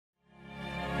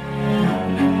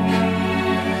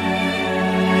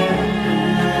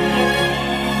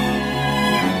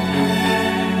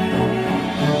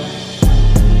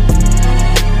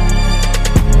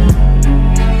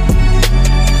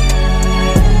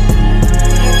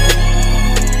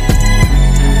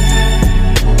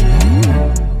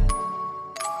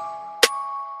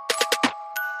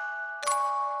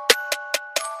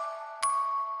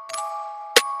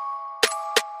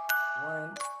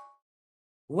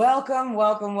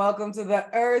Welcome to the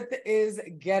Earth is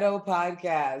Ghetto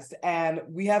podcast. And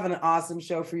we have an awesome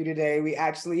show for you today. We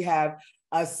actually have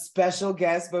a special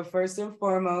guest, but first and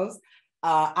foremost,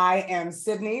 I am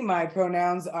Sydney. My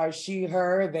pronouns are she,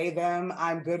 her, they, them.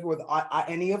 I'm good with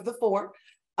any of the four.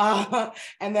 And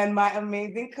then my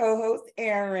amazing co-host,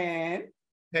 Aaron.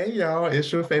 Hey, y'all,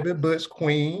 it's your favorite Butch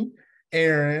queen,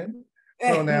 Aaron.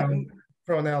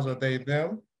 Pronouns are they,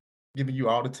 them, giving you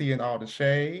all the tea and all the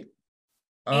shade.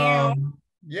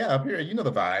 Yeah, up here, you know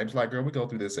the vibes. Like, girl, we go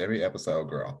through this every episode,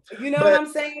 girl. You know what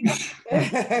I'm saying?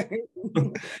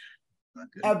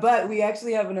 But we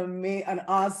actually have an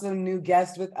awesome new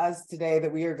guest with us today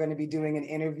that we are going to be doing an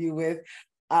interview with.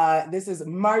 This is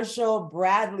Marshall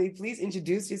Bradley. Please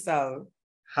introduce yourself.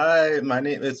 Hi, my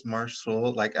name is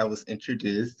Marshall, like I was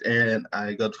introduced, and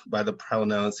I go by the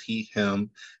pronouns he, him.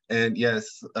 And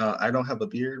yes, I don't have a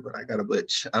beard, but I got a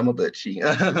butch. I'm a butchie.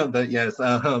 But yes,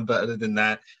 but other than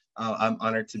that, I'm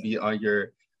honored to be on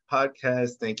your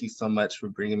podcast. Thank you so much for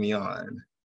bringing me on.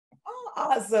 Oh,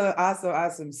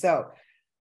 awesome. So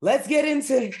let's get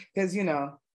into, because,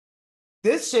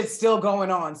 this shit's still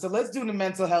going on. So let's do the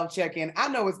mental health check-in. I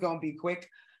know it's going to be quick.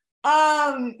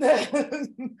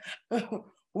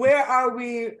 Where are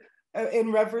we in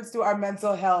reference to our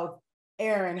mental health?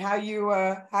 Aaron, how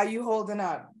you holding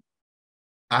up?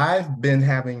 I've been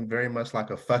having very much like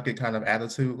a fuck it kind of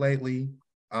attitude lately.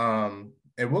 And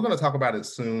we're going to talk about it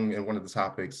soon in one of the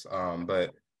topics.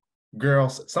 But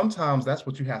girls, sometimes that's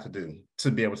what you have to do to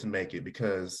be able to make it,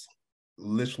 because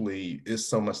literally it's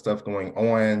so much stuff going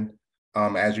on.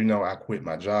 As you know, I quit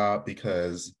my job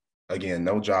because, again,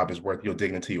 no job is worth your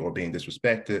dignity or being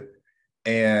disrespected.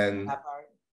 And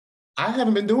I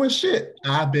haven't been doing shit.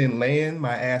 I've been laying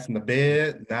my ass in the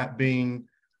bed, not being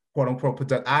quote unquote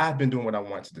productive. I've been doing what I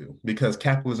want to do because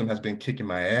capitalism has been kicking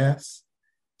my ass.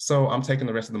 So I'm taking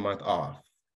the rest of the month off.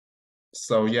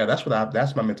 So yeah, that's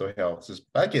my mental health. Just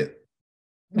fuck it.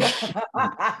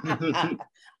 I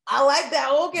like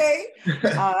that. Okay.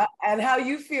 And how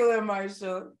you feeling,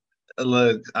 Marshall?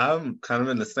 Look, I'm kind of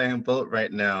in the same boat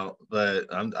right now, but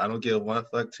I don't give one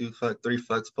fuck, two fuck, three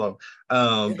fucks, four.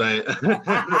 But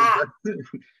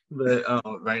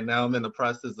right now I'm in the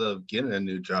process of getting a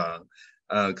new job,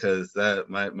 because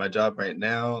my job right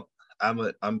now,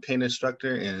 I'm paint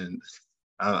instructor and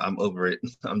I'm over it.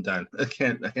 I'm done. I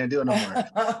can't do it no more.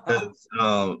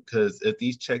 Because if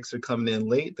these checks are coming in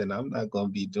late, then I'm not going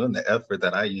to be doing the effort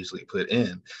that I usually put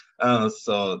in.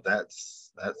 So that's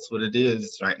what it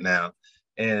is right now.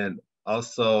 And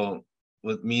also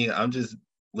with me, I'm just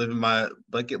living my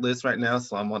bucket list right now.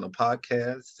 So I'm on a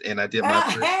podcast, and I did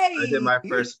my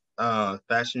first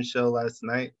fashion show last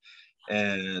night,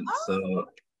 and so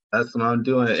that's what I'm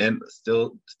doing, and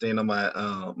still staying on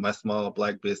my small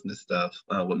Black business stuff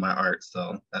with my art.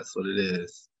 So that's what it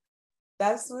is.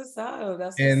 That's what's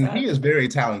up. He is very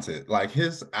talented. Like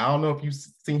I don't know if you've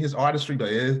seen his artistry, but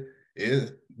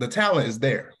the talent is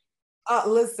there.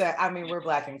 Listen, I mean, we're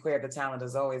Black and queer. The talent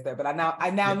is always there, but I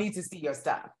now need to see your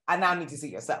stuff. I'm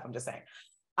just saying.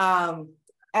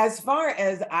 As far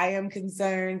as I am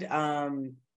concerned,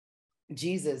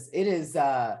 Jesus, it is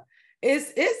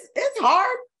it's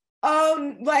hard.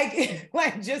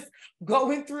 Like just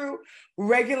going through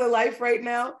regular life right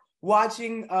now,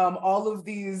 watching all of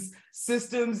these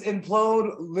systems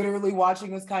implode, literally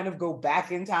watching us kind of go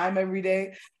back in time every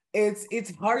day.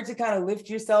 It's hard to kind of lift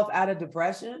yourself out of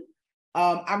depression.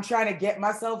 I'm trying to get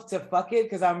myself to fuck it,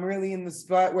 because I'm really in the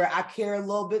spot where I care a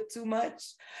little bit too much.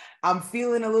 I'm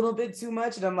feeling a little bit too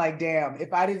much, and I'm like, damn,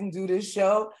 if I didn't do this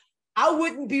show, I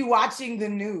wouldn't be watching the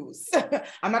news.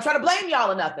 I'm not trying to blame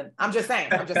y'all or nothing. I'm just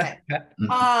saying. Like,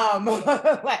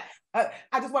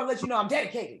 I just want to let you know I'm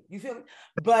dedicated. You feel me?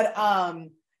 But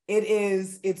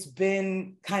it's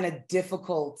been kind of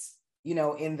difficult,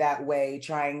 in that way,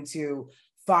 trying to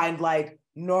find like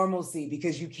normalcy,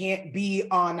 because you can't be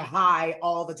on high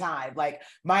all the time. Like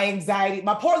my anxiety,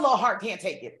 my poor little heart can't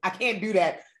take it. I can't do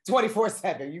that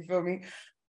 24/7. You feel me?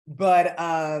 But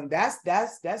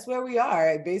that's where we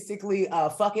are. Basically,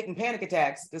 fuck it and panic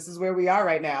attacks. This is where we are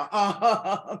right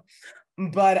now.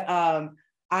 But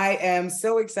I am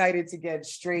so excited to get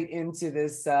straight into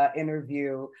this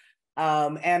interview.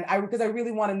 Because I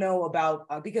really want to know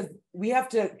about, because we have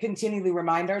to continually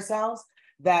remind ourselves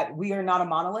that we are not a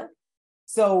monolith.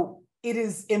 So it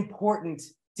is important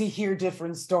to hear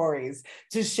different stories,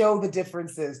 to show the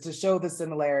differences, to show the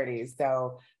similarities.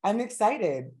 So I'm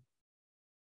excited.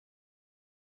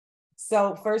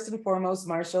 So first and foremost,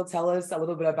 Marshall, tell us a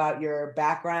little bit about your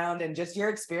background and just your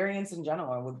experience in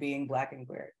general with being Black and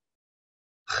queer.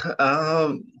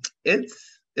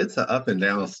 It's an up and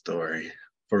down story,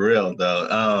 for real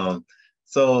though.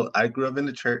 So I grew up in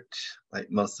the church,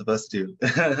 like most of us do.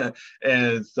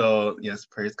 And so, yes,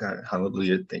 praise God,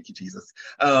 hallelujah, thank you, Jesus.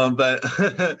 But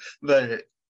but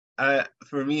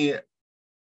for me,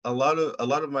 a lot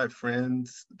of my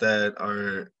friends that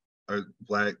are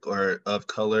Black or of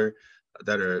color,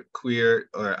 that are queer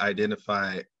or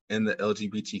identify in the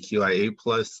LGBTQIA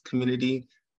plus community,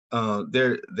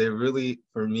 they're really,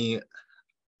 for me,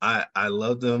 I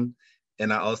love them,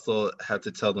 and I also have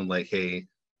to tell them like, hey,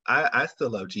 I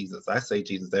still love Jesus. I say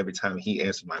Jesus every time he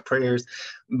answers my prayers,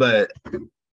 but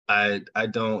I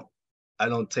don't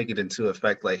take it into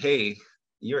effect like, hey,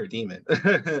 you're a demon.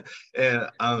 And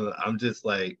I'm just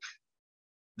like,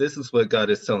 this is what God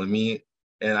is telling me.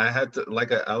 And I had to,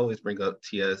 like, I always bring up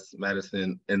T.S.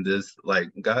 Madison in this, like,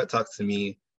 God talks to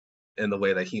me in the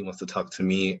way that he wants to talk to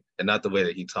me and not the way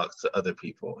that he talks to other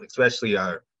people, especially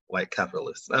our white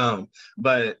capitalists.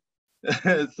 But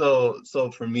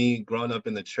so for me, growing up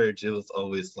in the church, it was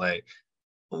always like,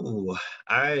 oh,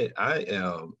 I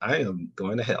am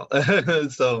going to hell.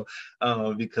 So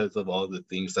because of all the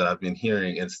things that I've been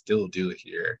hearing and still do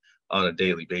hear on a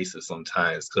daily basis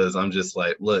sometimes, because I'm just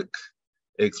like, look,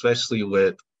 especially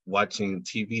with watching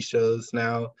TV shows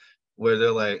now, where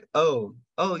they're like, oh,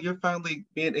 you're finally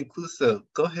being inclusive.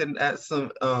 Go ahead and add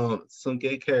some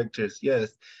gay characters,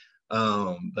 yes.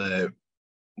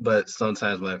 But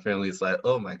sometimes my family's like,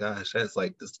 oh my gosh, that's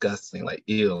like disgusting, like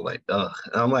ew, like ugh.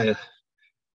 And I'm like,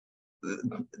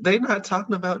 they're not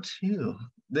talking about you.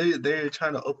 They're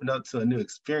trying to open up to a new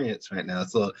experience right now.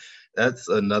 So that's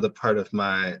another part of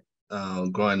my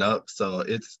growing up. So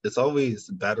it's always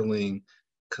battling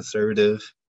conservative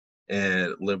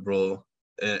and liberal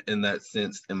in that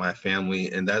sense in my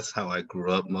family, and that's how I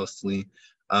grew up mostly.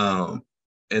 And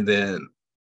then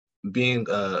being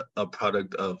a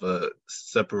product of a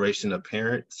separation of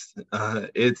parents,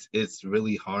 it's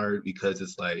really hard because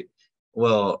it's like,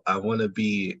 well, I want to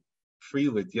be free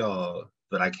with y'all,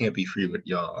 but I can't be free with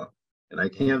y'all, and I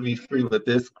can't be free with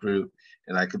this group,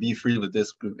 and I could be free with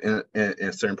this group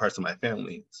in certain parts of my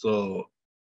family. So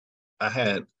I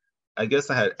had, I guess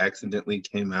I had accidentally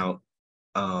came out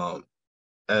um,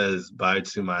 as bi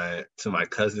to my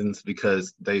cousins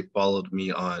because they followed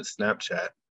me on Snapchat.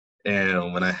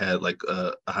 And when I had like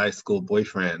a high school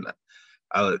boyfriend,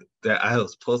 I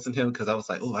was posting him because I was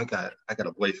like, oh, I got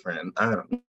a boyfriend.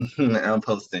 I'm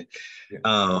posting.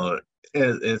 Yeah.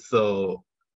 And so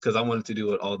because I wanted to do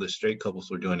what all the straight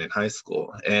couples were doing in high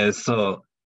school. And so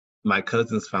my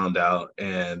cousins found out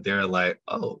and they're like,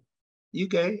 oh, you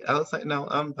gay? I was like, no,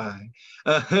 I'm bi.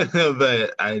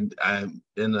 But I'm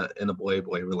in a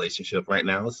boy-boy relationship right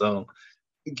now. So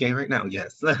gay right now,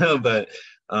 yes. But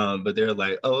they're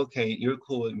like, oh, okay, you're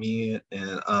cool with me.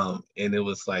 And it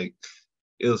was like,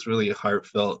 it was really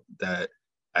heartfelt that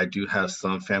I do have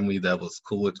some family that was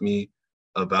cool with me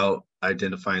about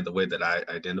identifying the way that I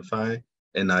identify,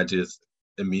 and not just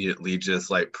immediately just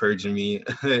like purging me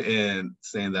and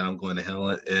saying that I'm going to hell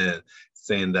and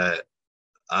saying that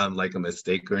I'm like a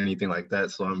mistake or anything like that.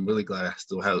 So I'm really glad I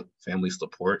still have family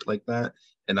support like that.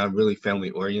 And I'm really family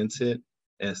oriented.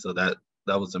 And so that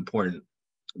was important.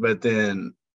 But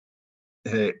then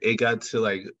it got to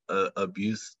like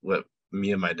abuse with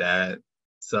me and my dad.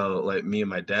 So like me and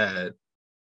my dad,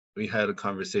 we had a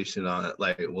conversation on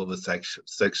like what was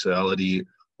sexuality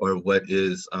or what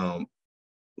is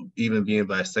even being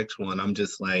bisexual. And I'm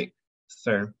just like,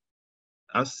 sir,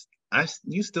 I'm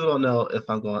you still don't know if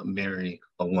I'm going to marry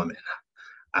a woman.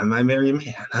 I might marry a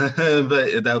man,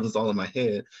 but that was all in my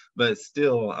head. But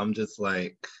still, I'm just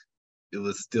like, it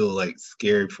was still like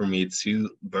scary for me to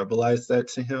verbalize that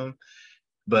to him.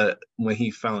 But when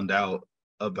he found out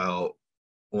about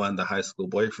one of the high school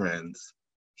boyfriends,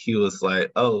 he was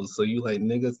like, "Oh, so you like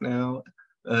niggas now?"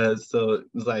 So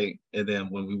it's like, and then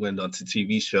when we went on to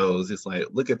TV shows, it's like,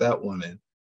 look at that woman.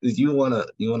 You want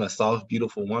a soft,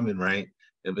 beautiful woman, right?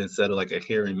 And instead of like a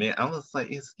hairy man, I was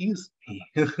like, excuse me,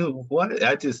 what?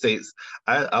 I just say,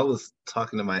 I was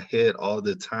talking to my head all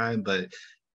the time, but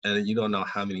and you don't know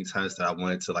how many times that I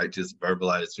wanted to like just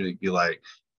verbalize to be like,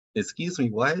 excuse me,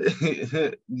 what?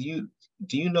 you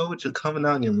do you know what you're coming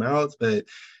out in your mouth? But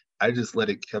I just let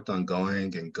it kept on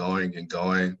going and going and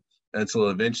going until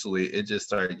eventually it just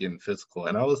started getting physical.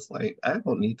 And I was like, I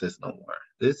don't need this no more.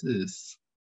 This is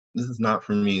not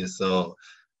for me. So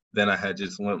then I had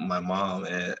just went with my mom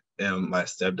and my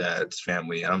stepdad's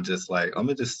family. I'm just like, I'm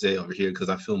gonna just stay over here because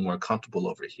I feel more comfortable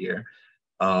over here.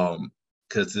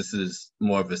 Because this is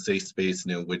more of a safe space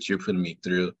in which you're putting me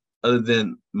through. Other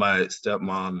than my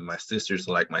stepmom and my sisters,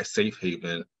 like my safe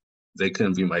haven, they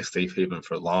couldn't be my safe haven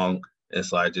for long. And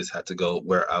so I just had to go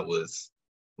where I was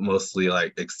mostly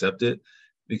like accepted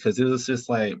because it was just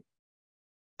like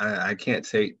I can't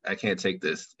take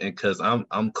this, and because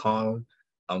I'm calm,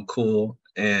 I'm cool,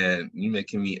 and you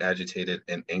making me agitated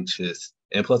and anxious,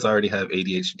 and plus I already have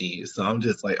ADHD, so I'm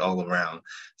just like all around,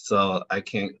 so I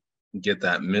can't get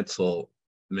that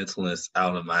mentalness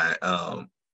out of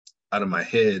my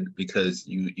head, because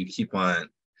you keep on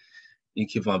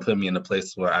putting me in a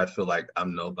place where I feel like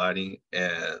I'm nobody,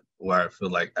 and where I feel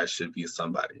like I should be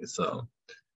somebody. So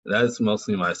that's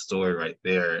mostly my story right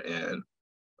there. And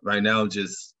right now,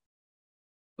 just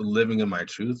living in my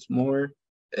truth more.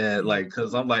 And like,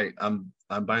 cause I'm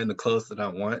buying the clothes that I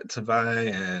want to buy,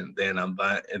 and then I'm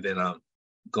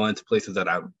going to places that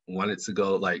I wanted to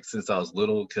go, like since I was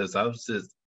little, cause I was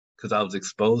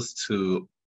exposed to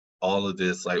all of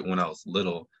this like when I was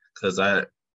little, cause I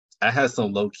had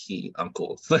some low key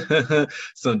uncles,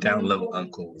 some down level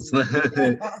uncles.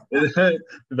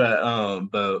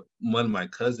 But one of my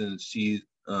cousins, she's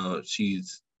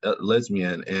a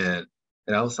lesbian, and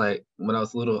I was like, when I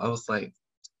was little, I was like,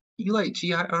 you like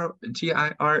GIRLS?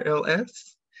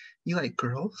 You like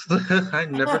girls? I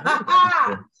never heard of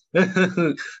that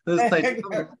before. It's like,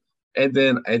 oh. And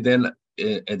then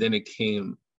it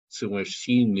came to when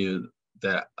she knew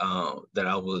that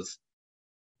I was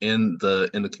in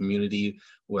the community,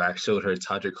 where I showed her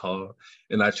Todrick Hall,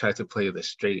 and I tried to play my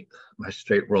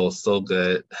straight role so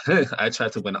good. I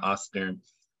tried to win an Oscar.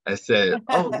 I said,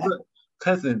 "Oh, look,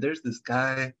 cousin, there's this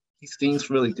guy. He sings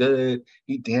really good.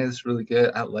 He dances really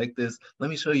good. I like this.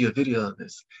 Let me show you a video of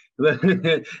this."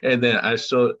 And then I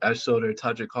showed her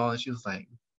Todrick Hall, and she was like,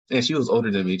 and she was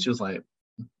older than me. She was like,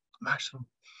 "Marshall,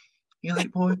 you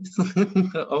like boys?"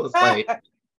 I was like,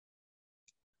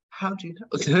 how do you know?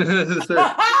 Because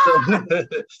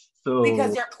So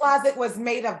your closet was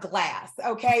made of glass.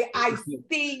 Okay, I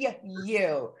see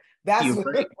you. That's you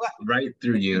what right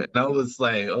through you. And I was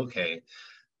like, okay,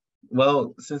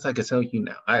 well, since I can tell you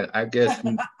now, I guess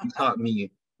you taught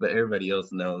me, but everybody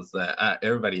else knows that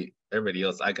everybody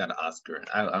else, I got an Oscar.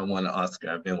 I won an Oscar.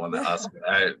 I've been won an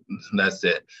Oscar. That's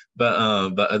it. But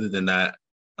other than that,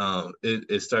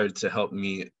 it started to help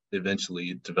me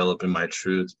eventually develop in my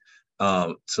truth.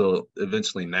 Till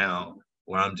eventually now,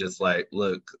 where I'm just like,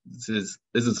 look, this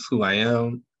is who I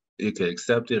am. You could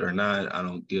accept it or not. I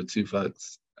don't give two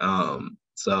fucks.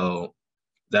 So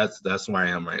that's where I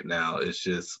am right now. It's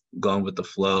just going with the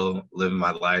flow, living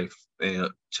my life, and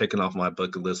checking off my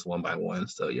bucket list one by one.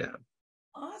 So yeah.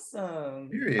 awesome.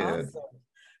 Period. Awesome.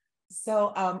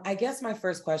 So I guess my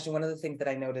first question, one of the things that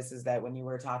I noticed is that when you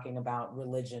were talking about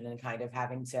religion and kind of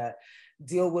having to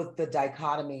deal with the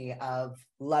dichotomy of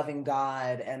loving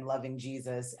God and loving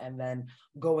Jesus, and then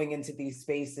going into these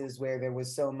spaces where there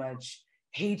was so much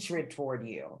hatred toward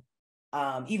you,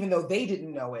 even though they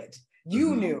didn't know it,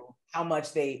 you knew how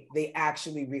much they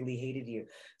actually really hated you.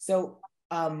 So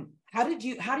how do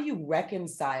you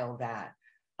reconcile that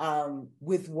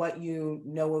with what you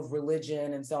know of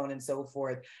religion and so on and so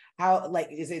forth? How, like,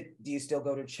 do you still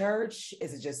go to church?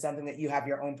 Is it just something that you have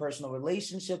your own personal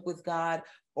relationship with God,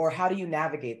 or how do you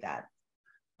navigate that?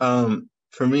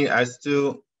 For me, I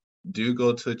still do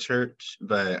go to church,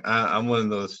 but I'm one of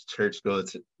those church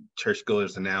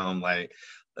goers now. I'm like,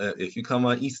 if you come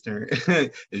on Easter,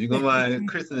 if you come on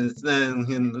Christmas, then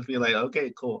you'll be like,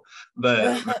 okay, cool.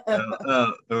 But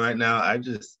right now, I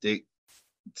just stick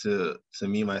to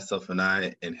me, myself, and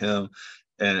I, and him,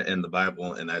 and the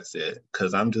Bible, and that's it.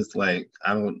 Because I'm just like,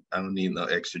 I don't need no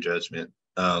extra judgment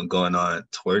going on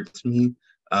towards me.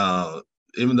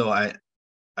 Even though I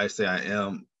say I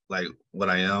am like what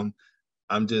I am,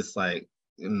 I'm just like,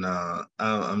 nah,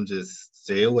 I'm just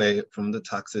stay away from the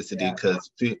toxicity,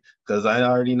 Yeah. because I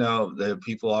already know that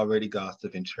people already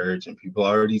gossip in church, and people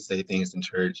already say things in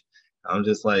church. I'm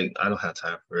just like, I don't have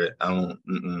time for it. I don't,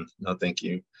 no, thank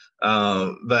you.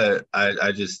 But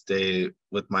I just stay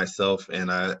with myself,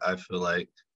 and I feel like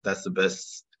that's the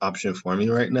best option for me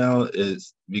right now,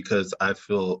 is because I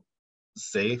feel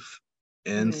safe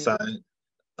inside,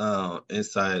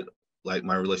 inside like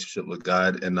my relationship with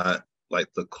God, and not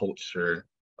like the culture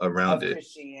around Of it.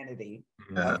 Christianity.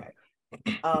 Yeah.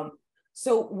 Okay.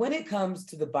 So when it comes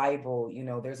to the Bible,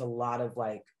 there's a lot of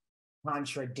like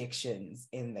contradictions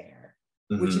in there,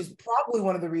 which is probably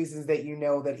one of the reasons that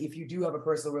that if you do have a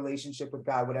personal relationship with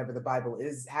God, whatever the Bible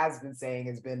has been saying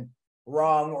has been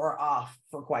wrong or off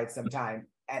for quite some time,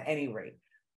 at any rate.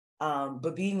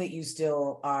 But being that you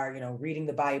still are, reading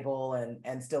the Bible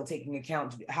and still taking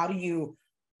account, how do you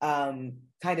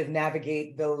kind of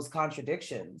navigate those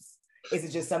contradictions? Is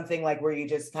it just something like where you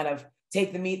just kind of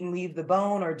take the meat and leave the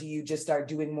bone, or do you just start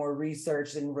doing more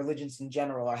research in religions in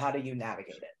general, or how do you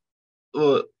navigate it?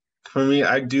 Well, for me,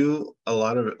 I do a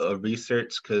lot of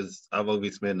research, because I've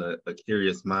always been a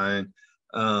curious mind.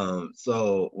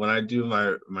 So when I do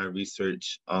my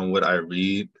research on what I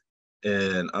read,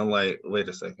 and I'm like, wait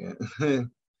a second,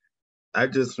 I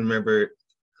just remembered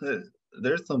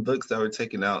there's some books that were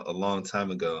taken out a long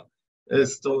time ago. Yeah.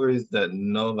 There's stories that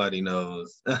nobody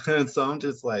knows. And so I'm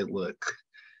just like, look,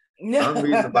 I'm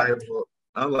reading the Bible.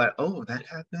 I'm like, oh, that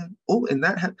happened. Oh, and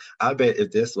that happened. I bet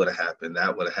if this would have happened,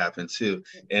 that would have happened too.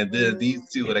 And then these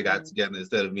two would have got together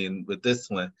instead of being with this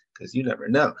one, because you never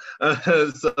know.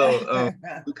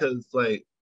 Because like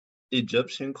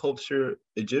Egyptian culture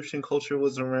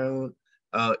was around.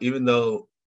 Even though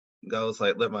God was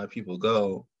like, let my people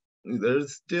go,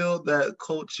 there's still that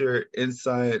culture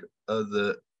inside of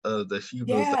the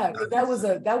Hebrews that Yeah, God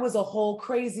that was a whole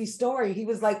crazy story. He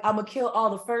was like, I'm gonna kill all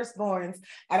the firstborns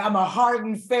and I'm gonna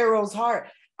harden Pharaoh's heart.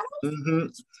 hmm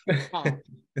Like,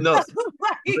 No,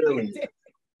 it really,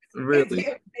 really.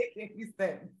 didn't make any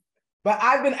sense. But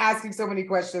I've been asking so many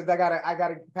questions. I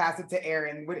gotta pass it to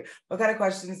Aaron. What kind of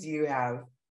questions do you have?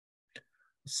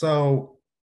 So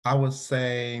I would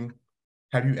say,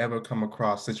 have you ever come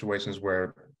across situations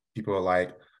where people are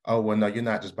like, oh, well, no, you're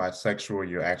not just bisexual,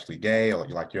 you're actually gay, or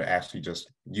like you're actually just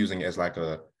using it as like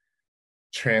a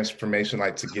transformation,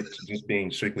 like to get to just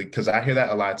being strictly, because I hear that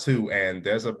a lot too. And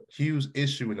there's a huge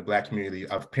issue in the Black community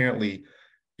of apparently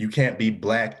you can't be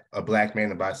a black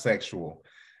man and bisexual.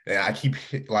 And I keep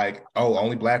like, oh,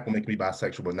 only Black women can be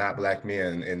bisexual, but not Black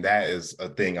men. And that is a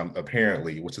thing,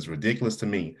 apparently, which is ridiculous to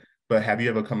me. But have you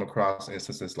ever come across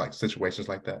instances like situations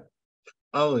like that?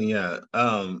 Oh yeah.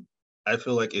 I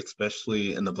feel like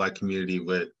especially in the Black community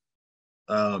with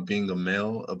being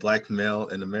a Black male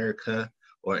in America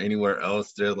or anywhere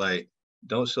else, they're like,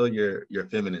 don't show your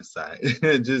feminine side.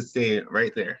 Just stay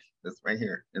right there. That's right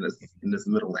here in this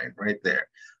middle lane, right there.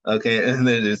 Okay, and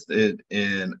then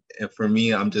and for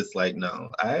me, I'm just like, no,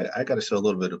 I gotta show a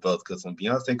little bit of both because when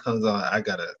Beyonce comes on, I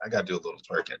gotta do a little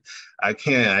twerking. I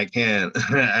can't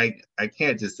I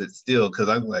can't just sit still because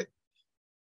I'm like,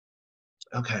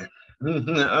 okay.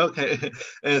 Okay.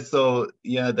 And so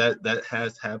yeah, that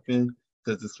has happened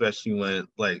because especially when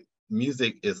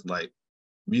music is the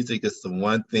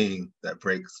one thing that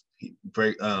breaks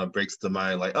the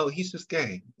mind like, oh, he's just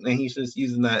gay and he's just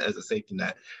using that as a safety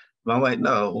net. But I'm like,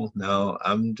 no,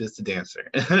 I'm just a dancer.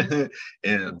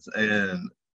 And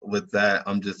with that,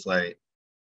 I'm just like,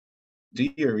 do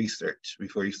your research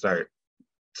before you start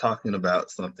talking about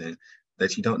something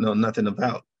that you don't know nothing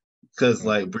about. Because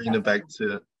like bringing it back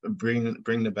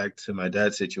to my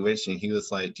dad's situation, he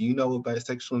was like, "Do you know what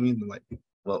bisexual means?" I'm like,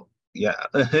 "Well, yeah."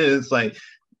 It's like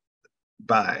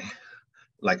bi,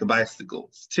 like a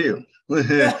bicycles too.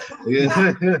 you,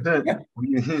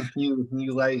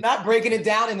 you like Not breaking it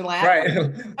down in Right.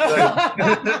 Latin.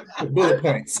 Bullet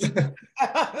points. and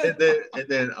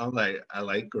then I'm like, I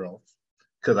like girls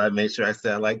because I made sure I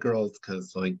said I like girls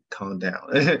because like calm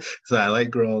down. So I like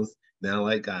girls, then I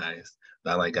like guys,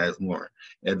 but I like guys more,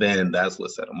 and then that's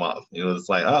what set them off. It was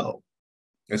like, oh,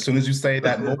 As soon as you say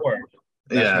that more,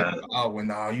 that's when, yeah, oh, well,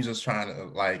 no, you're just trying to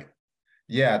like,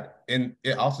 yeah. And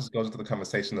it also goes into the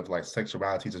conversation of like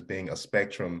sexuality just being a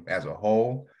spectrum as a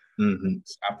whole. hmm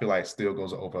I feel like still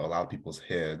goes over a lot of people's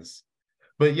heads.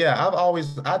 But yeah,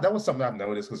 that was something I've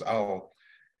noticed because, oh,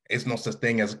 it's no such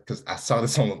thing as, because I saw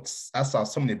so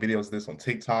many videos of this on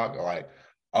TikTok, like,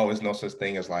 oh, it's no such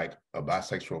thing as like a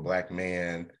bisexual Black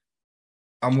man.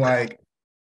 I'm like,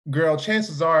 girl,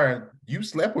 chances are you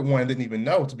slept with one and didn't even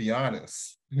know, to be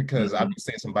honest, because I've hmm been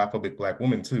seeing some biphobic Black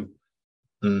women too.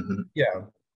 hmm Yeah.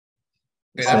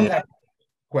 And I So don't Okay. have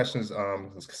questions.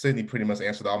 Sydney pretty much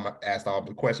asked all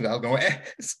the questions I was going to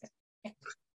ask.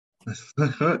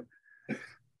 yeah.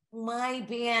 My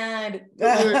bad.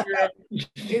 Girl.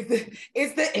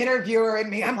 It's the interviewer in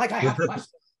me. I'm like, I have questions.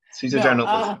 She's a No.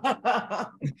 journalist.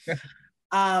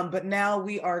 But now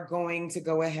we are going to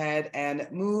go ahead and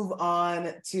move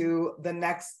on to the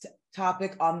next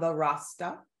topic on the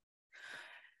roster.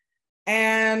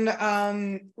 And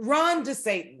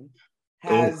Ron-Desatan Oh,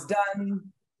 has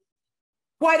done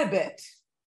quite a bit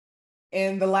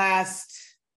in the last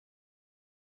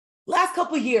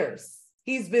couple of years.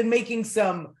 He's been making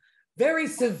some very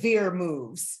severe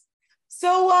moves.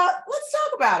 So let's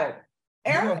talk about it.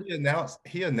 You Aaron? know,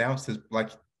 he announced his, like,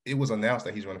 it was announced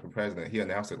that he's running for president. He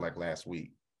announced it like last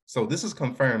week. So this is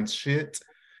confirmed shit,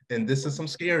 and this is some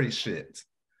scary shit.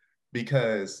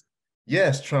 Because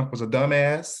yes, Trump was a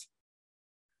dumbass,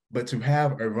 but to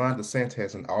have a Ron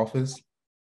DeSantis in office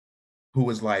who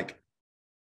was like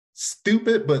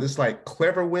stupid, but it's like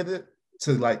clever with it,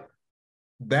 to like,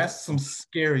 that's some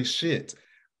scary shit.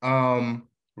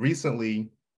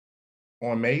 Recently,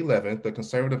 on May 11th, the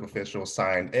conservative officials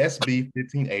signed SB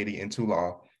 1580 into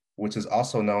law, which is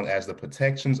also known as the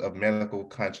Protections of Medical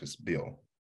Conscience Bill.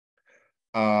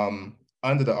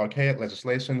 Under the archaic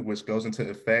legislation, which goes into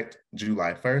effect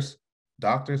July 1st,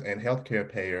 doctors and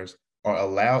healthcare payers are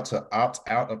allowed to opt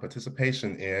out of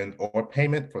participation in or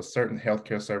payment for certain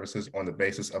healthcare services on the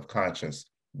basis of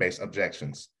conscience-based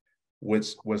objections,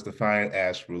 which was defined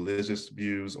as religious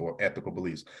views or ethical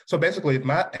beliefs. So basically, if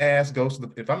my ass goes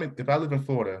to if I live in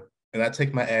Florida and I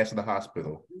take my ass to the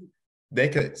hospital, they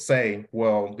could say,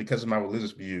 well, because of my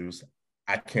religious views,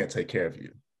 I can't take care of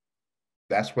you.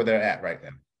 That's where they're at right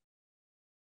now.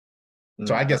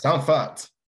 So I guess I'm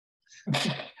fucked.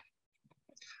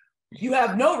 You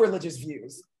have no religious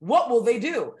views. What will they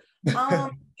do? I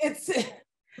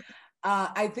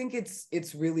think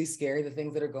it's really scary, the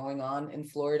things that are going on in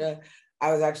Florida.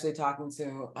 I was actually talking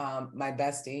to my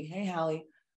bestie, hey Hallie,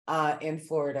 in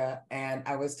Florida, and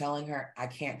I was telling her I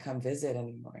can't come visit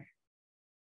anymore.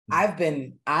 I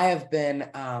have been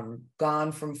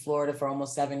gone from Florida for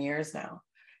almost 7 years now.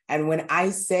 And when I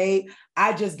say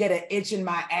I just get an itch in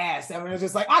my ass, and it's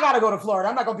just like, I gotta go to Florida.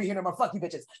 I'm not gonna be here no more. Fuck you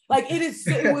bitches. Like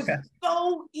it was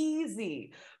so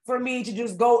easy for me to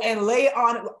just go and lay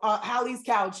on Hallie's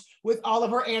couch with all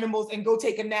of her animals and go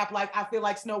take a nap. Like I feel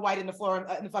like Snow White in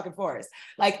the fucking forest.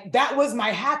 Like that was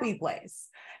my happy place.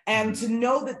 And to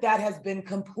know that that has been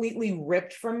completely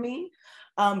ripped from me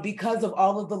because of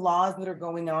all of the laws that are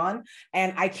going on.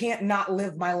 And I can't not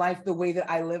live my life the way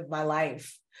that I live my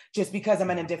life just because I'm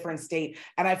in a different state.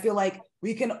 And I feel like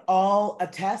we can all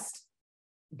attest,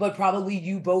 but probably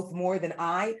you both more than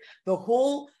I, the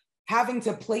whole having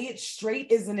to play it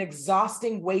straight is an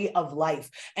exhausting way of life.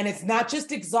 And it's not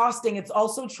just exhausting, it's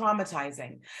also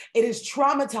traumatizing. It is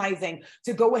traumatizing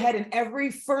to go ahead and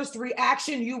every first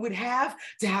reaction you would have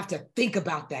to think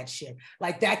about that shit.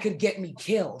 Like that could get me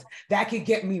killed. That could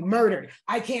get me murdered.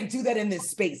 I can't do that in this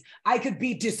space. I could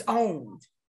be disowned.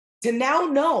 To now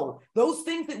know those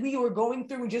things that we were going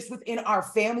through just within our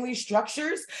family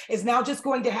structures is now just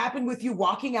going to happen with you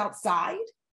walking outside.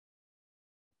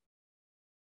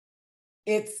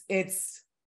 I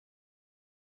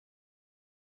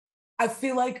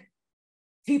feel like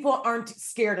people aren't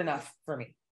scared enough for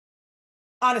me.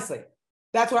 Honestly,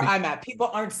 that's where I'm at. People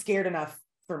aren't scared enough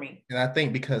for me. And I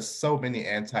think because so many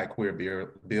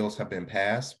anti-queer bills have been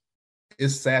passed,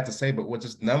 it's sad to say, but we're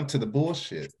just numb to the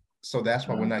bullshit. So that's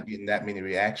why we're not getting that many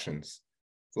reactions.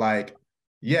 Like,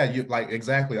 yeah, you like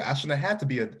exactly. I shouldn't have had to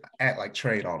be act like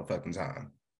Trade all the fucking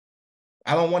time.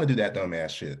 I don't want to do that dumbass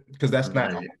shit because that's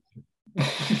not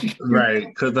right.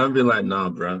 Because I'd be like,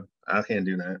 nah, bro, I can't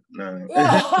do that. No.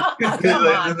 Come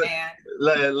on, man.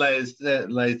 Like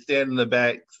stand in the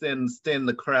back, stand in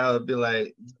the crowd, be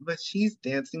like, but she's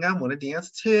dancing. I want to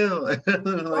dance too. Like, but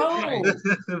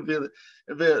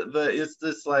it's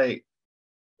just like.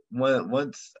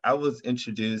 Once I was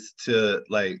introduced to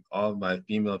like all my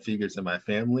female figures in my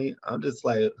family, I'm just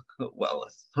like, well,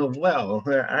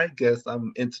 I guess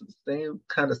I'm into the same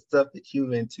kind of stuff that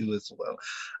you into as well.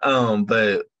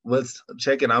 But let's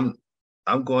check it.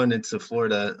 I'm going into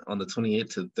Florida on the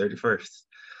 28th to the 31st.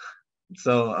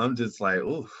 So I'm just like,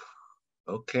 ooh,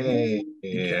 okay,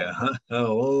 yeah,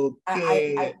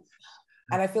 okay.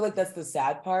 And I feel like that's the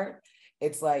sad part.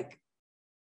 It's like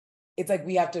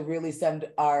we have to really send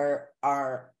our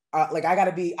like I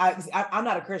gotta be I'm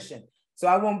not a Christian, so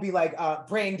I won't be like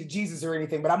praying to Jesus or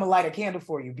anything, but I'm gonna light a candle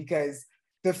for you because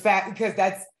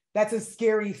that's a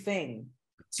scary thing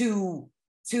to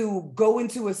go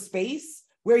into a space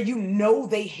where you know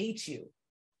they hate you.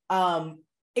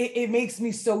 It makes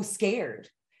me so scared.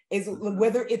 Is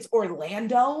whether it's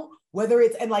Orlando, whether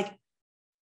it's and like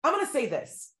I'm gonna say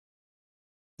this.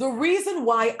 The reason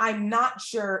why I'm not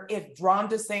sure if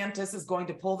Ron-Desatan is going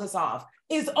to pull this off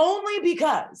is only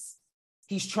because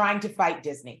he's trying to fight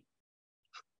Disney.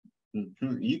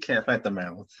 You can't fight the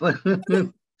mouths.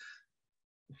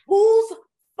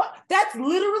 That's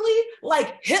literally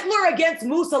like Hitler against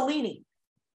Mussolini.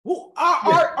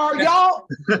 Are y'all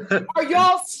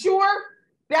sure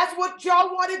that's what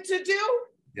y'all wanted to do?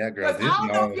 Yeah, girl. I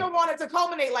don't know if you wanted to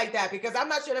culminate like that because I'm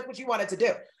not sure that's what you wanted to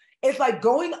do. It's like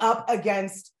going up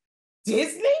against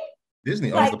Disney.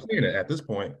 Disney owns the planet at this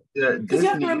point. Yeah, because you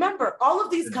have to remember, all of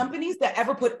these companies that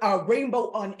ever put a rainbow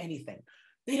on anything,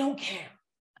 they don't care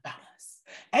about us.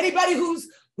 Anybody who's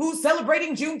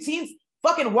celebrating Juneteenth,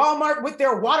 fucking Walmart with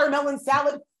their watermelon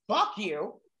salad, fuck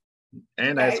you.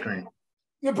 And okay? Ice cream.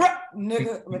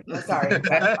 Nigga, sorry,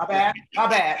 my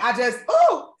bad. I just,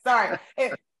 sorry.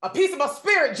 A piece of my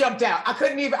spirit jumped out. I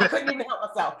couldn't even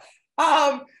help myself.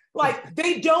 Like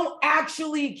they don't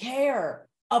actually care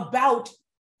about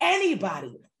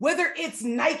anybody. Whether it's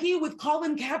Nike with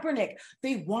Colin Kaepernick,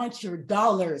 they want your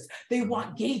dollars. They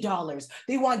want gay dollars.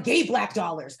 They want gay Black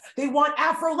dollars. They want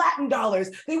Afro-Latin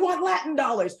dollars. They want Latin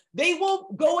dollars. They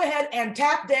will go ahead and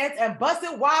tap dance and bust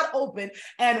it wide open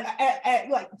and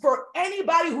like for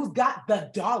anybody who's got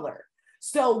the dollar.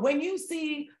 So when you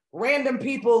see random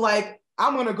people like,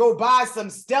 I'm gonna go buy some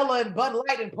Stella and Bud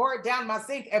Light and pour it down my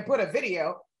sink and put a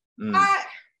video, I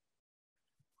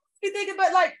be thinking,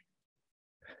 but like,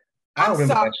 I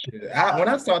remember that shit. When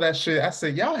I saw that shit, I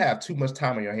said, y'all have too much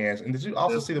time on your hands. And did you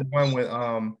also see the one with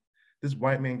this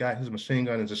white man got his machine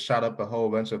gun and just shot up a whole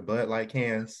bunch of Bud Light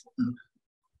cans?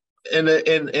 And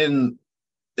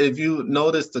if you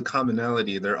notice the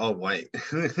commonality, they're all white.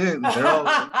 they're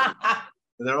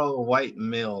all white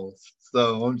males.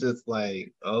 So I'm just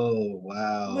like, oh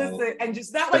wow. Listen, and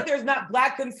just not like there's not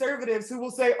Black conservatives who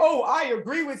will say, oh, I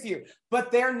agree with you,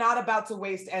 but they're not about to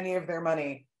waste any of their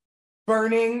money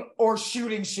burning or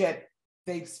shooting shit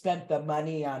they've spent the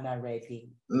money on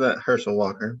already. That Herschel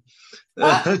Walker.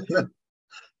 Listen.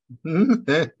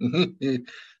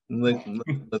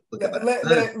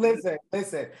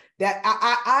 That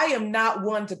I am not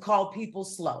one to call people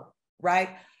slow,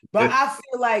 right? But I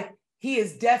feel like he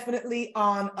is definitely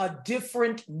on a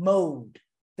different mode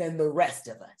than the rest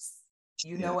of us.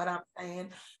 You know what I'm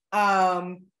saying?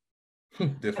 I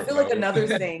feel like another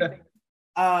thing.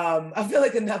 I feel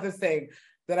like another thing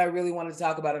that I really wanted to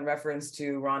talk about in reference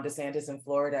to Ron DeSantis in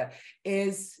Florida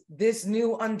is this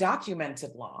new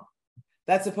undocumented law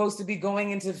that's supposed to be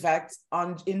going into effect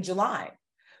in July.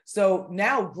 So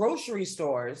now grocery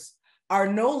stores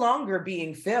are no longer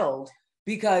being filled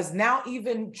because now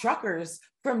even truckers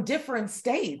from different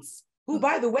states, who,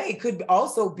 by the way, could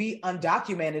also be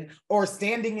undocumented or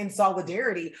standing in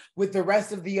solidarity with the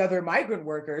rest of the other migrant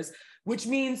workers, which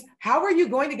means how are you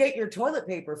going to get your toilet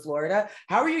paper, Florida?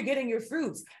 How are you getting your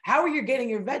fruits? How are you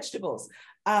getting your vegetables?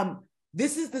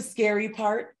 This is the scary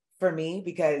part for me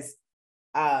because,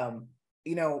 my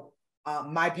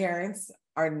parents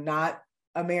are not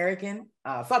American.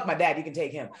 Fuck my dad, you can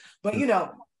take him. But, I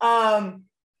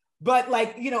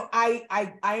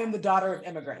am the daughter of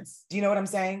immigrants. Do you know what I'm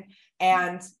saying?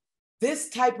 And this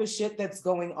type of shit that's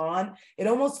going on, it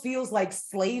almost feels like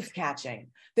slave catching.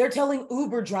 They're telling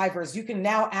Uber drivers you can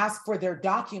now ask for their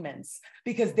documents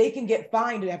because they can get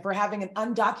fined for having an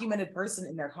undocumented person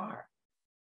in their car.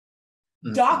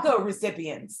 DACA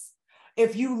recipients,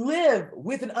 if you live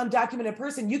with an undocumented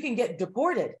person, you can get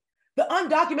deported. The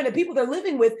undocumented people they're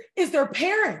living with is their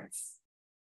parents.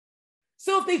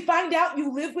 So if they find out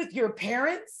you live with your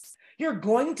parents, you're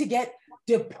going to get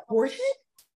deported?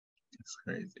 It's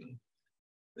crazy.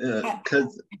 Yeah,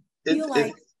 because it's no,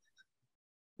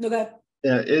 go ahead.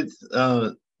 Yeah, it's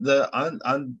the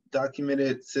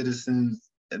undocumented citizens.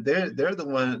 They're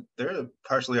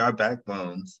partially our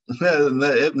backbones,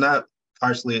 if not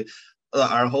partially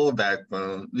our whole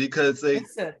backbone, because they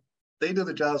do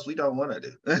the jobs we don't want to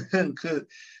do.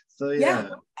 So yeah.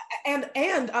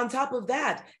 And on top of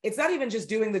that, it's not even just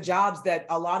doing the jobs that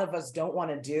a lot of us don't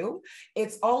want to do.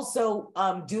 It's also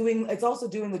doing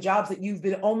the jobs that you've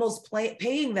been almost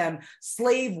paying them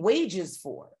slave wages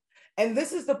for. And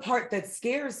this is the part that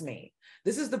scares me.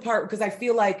 This is the part because I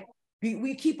feel like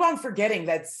we keep on forgetting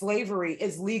that slavery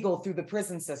is legal through the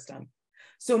prison system.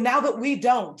 So now that we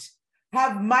don't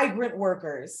have migrant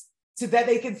workers so that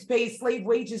they can pay slave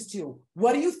wages to,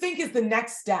 what do you think is the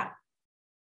next step?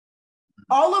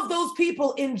 All of those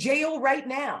people in jail right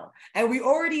now, and we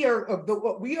are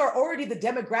already the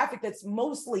demographic that's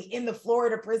mostly in the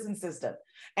Florida prison system.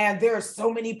 And there are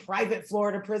so many private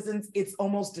Florida prisons, it's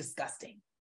almost disgusting.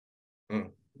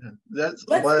 Let's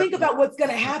think about what's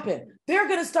going to happen. They're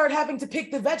going to start having to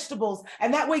pick the vegetables.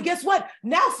 And that way, guess what?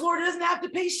 Now Florida doesn't have to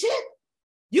pay shit.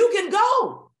 You can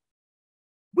go.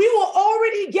 We will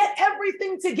already get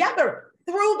everything together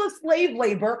through the slave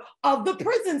labor of the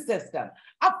prison system.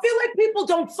 I feel like people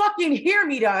don't fucking hear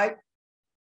me, dog.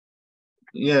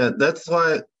 Yeah, that's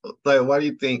why, why do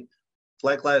you think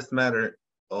Black Lives Matter,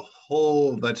 a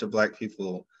whole bunch of Black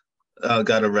people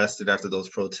got arrested after those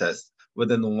protests?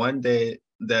 Within the one day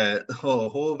that a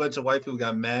whole bunch of white people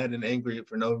got mad and angry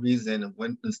for no reason and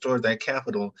went and stormed that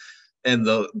Capitol, and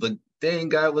the dang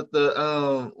guy with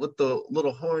the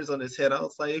little horns on his head, I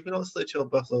was like, if you don't sit your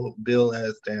Buffalo Bill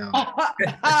ass down.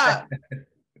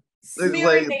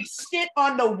 Smearing their shit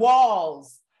on the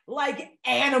walls like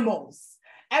animals.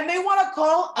 And they want to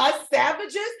call us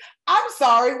savages? I'm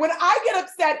sorry, when I get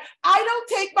upset, I don't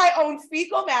take my own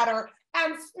fecal matter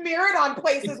and smear it on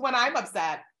places when I'm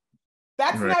upset.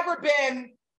 That's never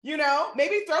been,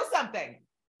 maybe throw something.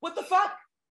 What the fuck?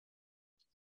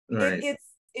 Right.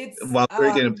 it's while we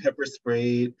were getting pepper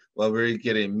sprayed, while we were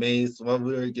getting maced, while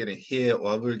we were getting hit,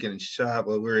 while we were getting shot,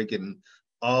 while we were getting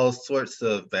all sorts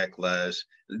of backlash.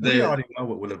 We already know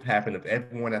what would have happened if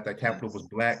everyone at that Capitol was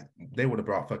Black. They would have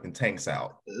brought fucking tanks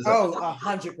out. Oh,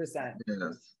 100%.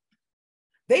 Yes.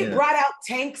 They brought out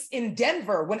tanks in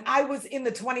Denver when I was in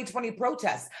the 2020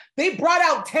 protests. They brought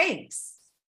out tanks.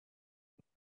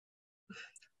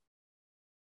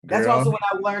 That's also when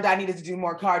I learned I needed to do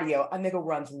more cardio. A nigga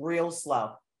runs real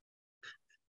slow.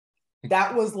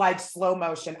 That was like slow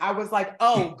motion. I was like,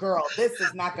 oh, girl, this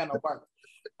is not going to work.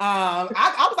 I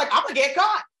was like, I'm going to get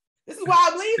caught. This is why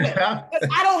I'm leaving. Because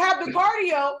I don't have the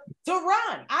cardio to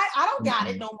run. I don't got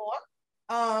it no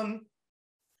more.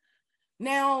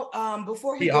 Now,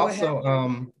 before he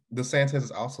DeSantis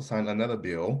has also signed another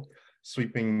bill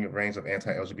sweeping range of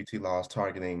anti-LGBT laws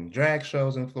targeting drag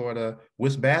shows in Florida,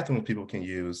 which bathrooms people can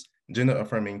use,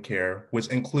 gender-affirming care, which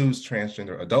includes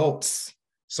transgender adults.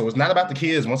 So it's not about the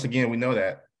kids. Once again, we know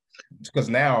that because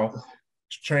now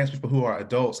trans people who are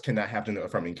adults cannot have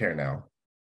gender-affirming care now.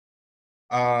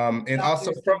 And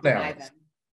also pronouns.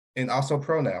 And also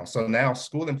pronouns. So now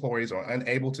school employees are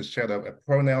unable to shut up at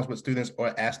pronouns with students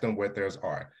or ask them what theirs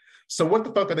are. So what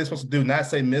the fuck are they supposed to do? Not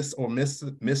say Miss or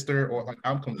Mr. or like,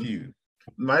 I'm confused.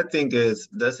 My thing is,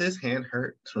 does his hand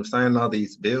hurt from signing all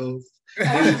these bills?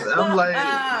 I'm like,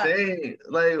 dang,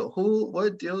 like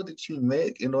what deal did you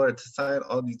make in order to sign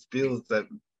all these bills that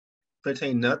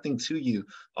pertain nothing to you?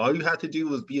 All you have to do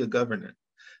was be a governor.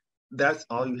 That's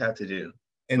all you have to do.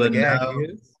 And but the gag now,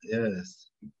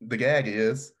 is, the gag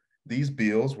is these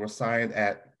bills were signed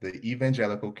at the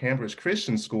Evangelical Cambridge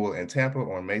Christian School in Tampa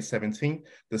on May 17th,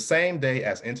 the same day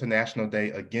as International Day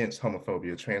Against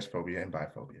Homophobia, Transphobia, and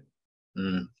Biphobia.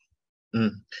 And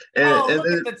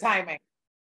look at the timing.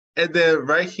 And then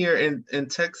right here in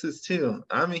Texas too.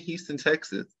 I'm in Houston,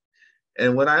 Texas.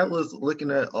 And when I was looking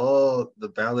at all the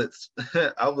ballots,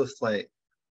 I was like,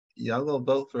 y'all gonna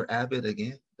vote for Abbott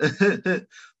again?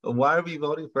 Why are we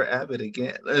voting for Abbott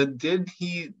again? Didn't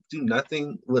he do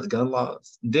nothing with gun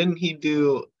laws? Didn't he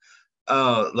do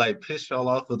like piss y'all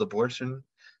off with abortion?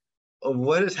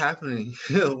 What is happening?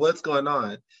 What's going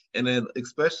on? And then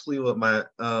especially with my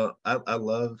I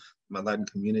love my Latin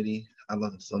community. I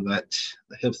love them so much.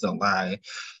 The hips don't lie.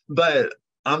 But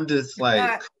I'm just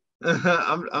like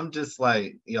I'm just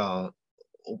like, y'all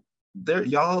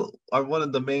are one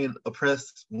of the main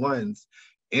oppressed ones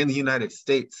in the United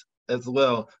States as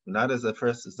well, not as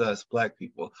oppressed as us Black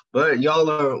people, but y'all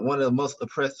are one of the most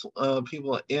oppressed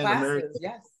people in America.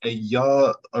 Yes. And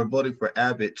y'all are voting for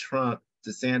Abbott, Trump,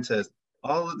 DeSantis,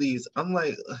 all of these. I'm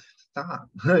like, stop.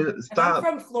 And I'm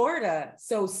from Florida,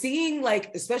 so seeing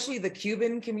like especially the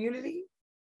Cuban community,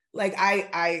 like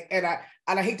I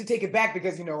hate to take it back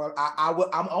because you know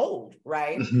I'm old,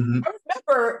 right? I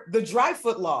remember the dry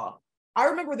foot law. I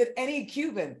remember that any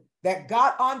Cuban that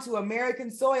got onto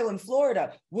American soil in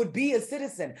Florida would be a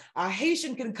citizen. A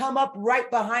Haitian can come up right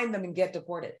behind them and get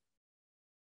deported.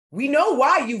 We know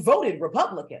why you voted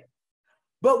Republican.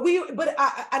 But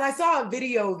I saw a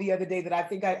video the other day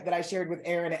that I shared with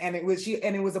Erin, and it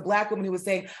was a Black woman who was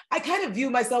saying, I kind of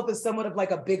view myself as somewhat of like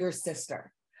a bigger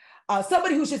sister,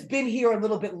 somebody who's just been here a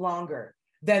little bit longer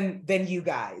than you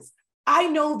guys. I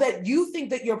know that you think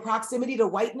that your proximity to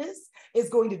whiteness is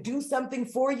going to do something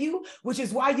for you, which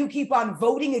is why you keep on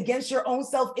voting against your own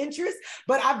self-interest.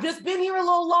 But I've just been here a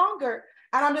little longer,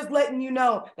 and I'm just letting you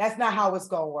know that's not how it's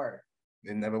going to work.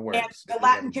 It never works. And the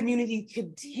Latin community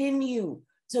continue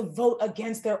to vote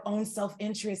against their own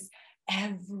self-interest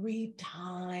every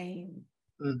time.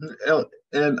 Mm-hmm.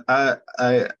 And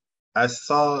I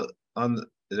saw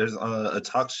there's a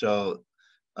talk show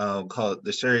called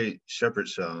the Sherry Shepherd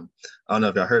Show. I don't know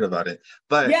if y'all heard about it,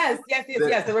 but yes.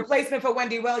 The replacement for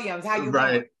Wendy Williams. How you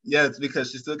right? Know? Yes,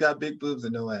 because she still got big boobs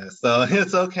and no ass, so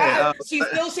it's okay. She's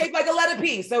still shaped like a letter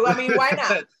P, so I mean, why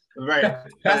not? Right.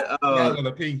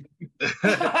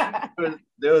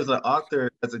 There was an author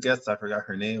as a guest. I forgot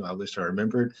her name. I wish I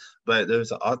remembered. But there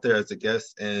was an author as a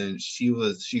guest, and she's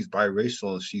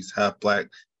biracial. She's half Black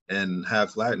and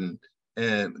half Latin.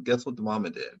 And guess what the mama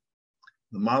did?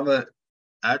 The mama,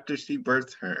 after she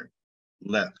birthed her,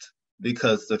 left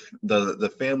because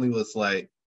the family was like,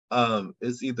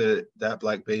 it's either that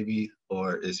Black baby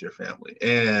or it's your family.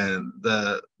 And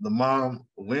the mom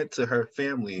went to her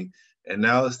family. And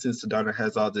now, since the daughter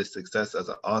has all this success as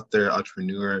an author,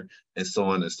 entrepreneur, and so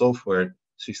on and so forth,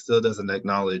 she still doesn't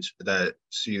acknowledge that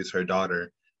she is her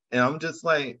daughter. And I'm just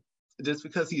like, just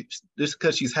because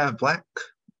she's half Black,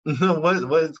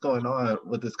 what is going on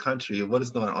with this country? What is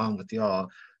going on with y'all?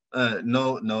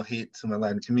 No hate to my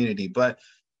Latin community, but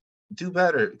do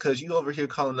better, because you over here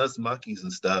calling us monkeys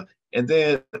and stuff. And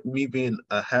then me being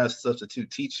a half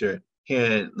substitute teacher,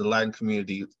 hearing the Latin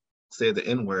community say the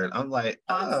N-word, I'm like,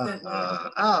 Constantly.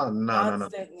 oh no,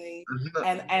 Constantly. no.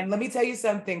 And let me tell you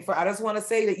something. I just want to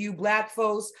say that you Black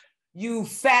folks, you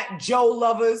fat Joe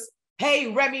lovers,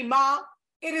 hey Remy Ma,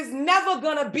 it is never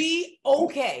gonna be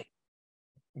okay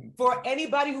for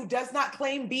anybody who does not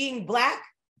claim being Black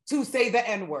to say the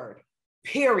N-word.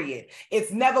 Period.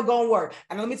 It's never gonna work.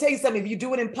 And let me tell you something, if you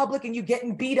do it in public and you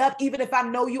getting beat up, even if I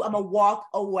know you, I'm gonna walk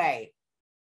away.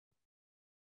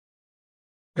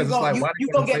 You're gonna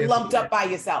get lumped up by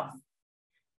yourself.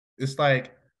 It's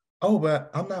like, oh,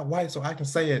 but I'm not white, so I can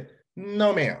say it.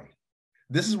 No, ma'am.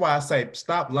 This is why I say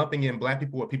stop lumping in Black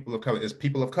people with people of color. It's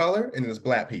people of color and it's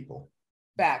Black people.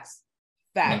 Facts.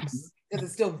 Because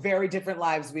it's still very different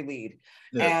lives we lead.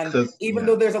 Yeah, and even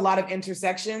though there's a lot of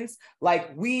intersections,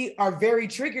 like we are very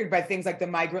triggered by things like the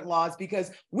migrant laws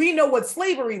because we know what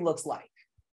slavery looks like.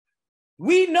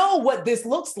 We know what this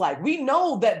looks like. We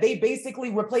know that they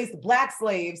basically replaced Black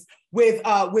slaves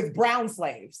with brown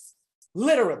slaves,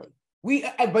 literally.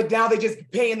 But now they're just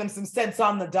paying them some cents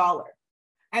on the dollar.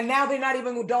 And now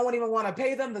don't even want to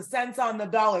pay them the cents on the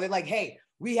dollar. They're like, hey,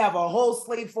 we have a whole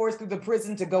slave force through the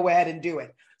prison to go ahead and do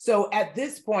it. So at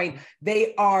this point,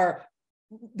 they're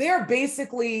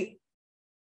basically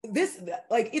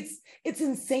it's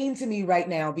insane to me right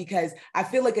now because I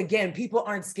feel like, again, people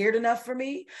aren't scared enough for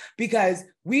me because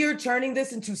we are turning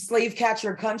this into slave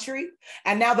catcher country.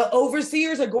 And now the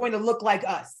overseers are going to look like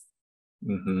us.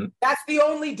 Mm-hmm. That's the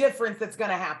only difference that's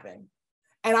going to happen.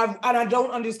 And I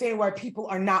don't understand why people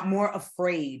are not more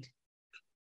afraid.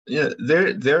 Yeah,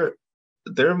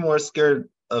 they're more scared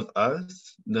of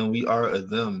us than we are of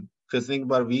them. Because think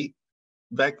about it,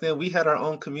 back then we had our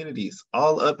own communities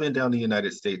all up and down the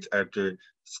United States after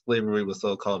slavery was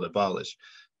so-called abolished.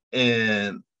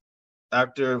 And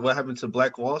after what happened to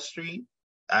Black Wall Street,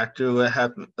 after what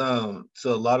happened to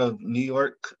a lot of New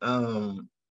York, to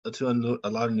a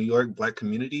lot of New York Black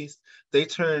communities, they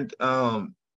turned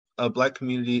a Black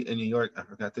community in New York, I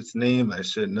forgot its name, I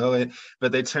should know it,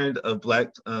 but they turned a Black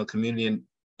community in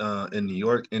New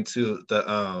York into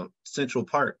the Central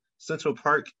Park. Central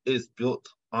Park is built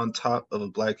on top of a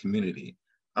Black community.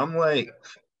 I'm like,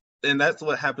 and that's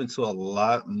what happened to a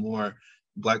lot more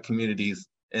Black communities,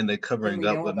 and they covering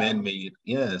up with man-made.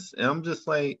 Yes, and I'm just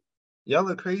like,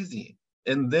 y'all are crazy.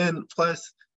 And then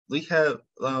plus we have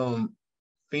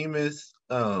famous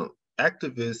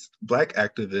activists, Black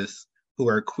activists who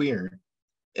are queer,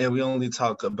 and we only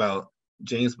talk about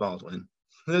James Baldwin.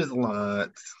 There's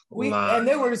lots. And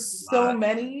there were so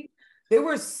many. There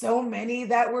were so many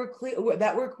that were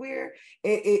queer.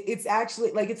 It's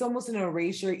actually like it's almost an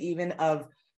erasure even of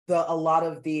a lot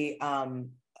of the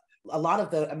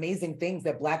amazing things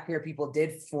that Black queer people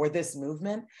did for this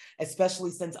movement,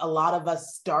 especially since a lot of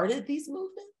us started these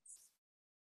movements.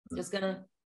 Just gonna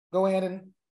go ahead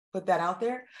and put that out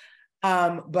there.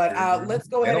 But let's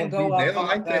go ahead and go off. They don't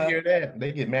like to hear that.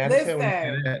 They get mad as hell when you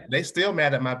hear that. They still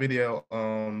mad at my video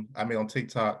I made on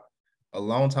TikTok a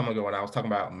long time ago when I was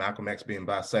talking about Malcolm X being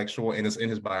bisexual, and it's in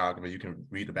his biography. You can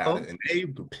read about it, and they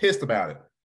were pissed about it.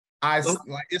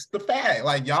 Like it's the fact.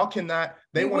 Like y'all cannot.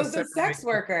 They want to. He was a sex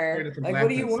worker. Like, what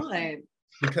do you want?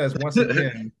 Because once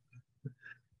again,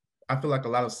 I feel like a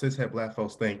lot of cishet Black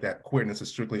folks think that queerness is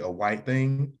strictly a white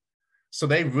thing. So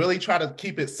they really try to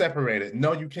keep it separated.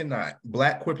 No, you cannot.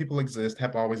 Black queer people exist,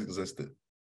 have always existed.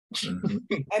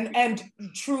 and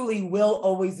truly will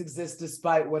always exist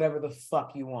despite whatever the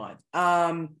fuck you want.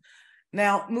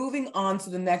 Now moving on to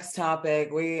the next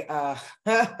topic,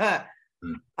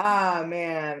 I'm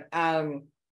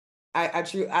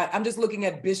just looking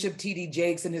at Bishop T.D.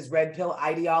 Jakes and his red pill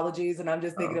ideologies, and I'm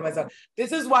just thinking to myself,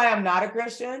 this is why I'm not a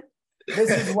Christian.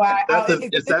 This is why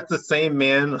is that the same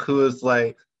man who is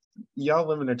like, y'all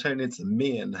women are turning into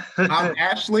men? I'm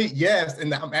actually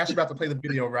about to play the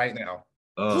video right now.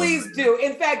 Please do.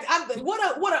 In fact,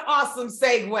 what an awesome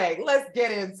segue. Let's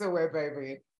get into it,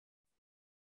 baby.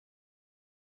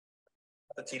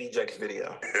 A TD Jakes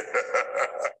video.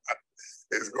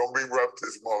 It's gonna be rough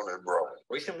this morning, bro.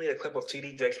 Recently, a clip of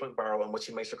TD Jakes went viral in which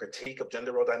he makes a critique of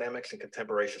gender role dynamics in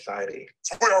contemporary society.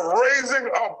 We are raising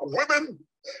up women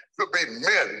to be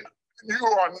men. You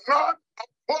are not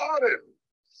applauded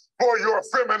for your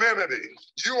femininity.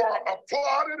 You are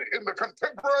applauded in the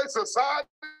contemporary society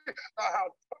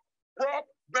how rough,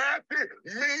 nasty,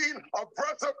 mean,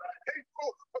 aggressive,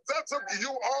 hateful, possessive you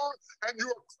are, and you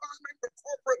are climbing the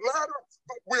corporate ladder,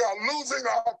 but we are losing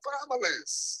our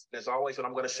families. As always, what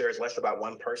I'm going to share is less about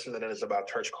one person than it is about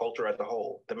church culture as a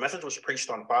whole. The message was preached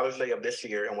on Father's Day of this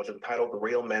year and was entitled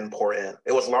Real Men Pour In.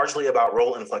 It was largely about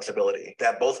role inflexibility,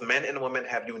 that both men and women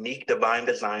have unique divine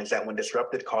designs that when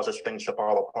disrupted causes things to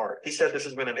fall apart. He said this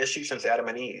has been an issue since Adam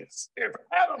and Eve. If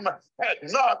Adam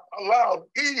had not allowed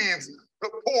Eve to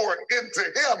pour into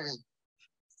him,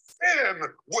 sin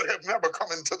would have never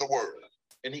come into the world.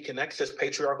 And he connects this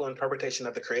patriarchal interpretation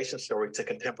of the creation story to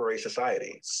contemporary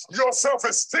society. Your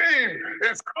self-esteem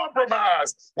is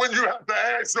compromised when you have to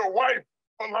ask your wife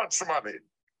for lunch money.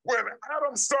 When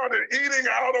Adam started eating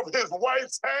out of his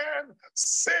wife's hand,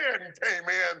 sin came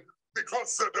in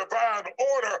because the divine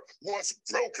order was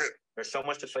broken. There's so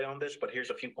much to say on this, but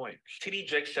here's a few points. T.D.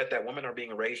 Jakes said that women are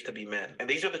being raised to be men, and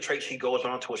these are the traits he goes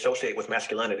on to associate with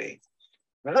masculinity.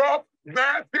 Rough,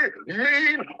 nasty,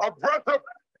 mean, aggressive.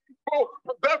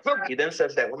 He then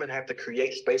says that women have to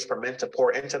create space for men to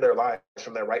pour into their lives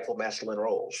from their rightful masculine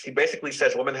roles. He basically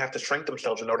says women have to shrink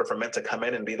themselves in order for men to come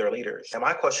in and be their leaders. And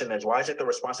my question is, why is it the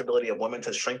responsibility of women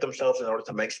to shrink themselves in order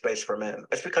to make space for men?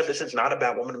 It's because this is not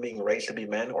about women being raised to be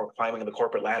men or climbing the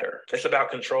corporate ladder. It's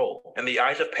about control. In the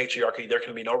eyes of patriarchy, there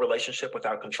can be no relationship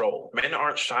without control. Men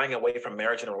aren't shying away from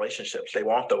marriage and relationships. They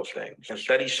want those things. And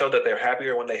studies show that they're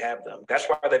happier when they have them. That's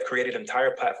why they've created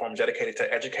entire platforms dedicated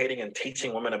to educating and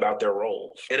teaching women about their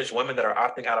roles. It is women that are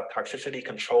opting out of toxicity,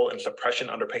 control, and suppression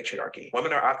under patriarchy.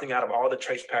 Women are opting out of all the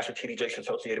traits Pastor T.D. Jakes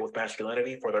associated with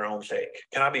masculinity for their own sake.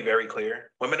 Can I be very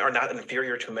clear? Women are not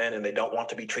inferior to men and they don't want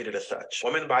to be treated as such.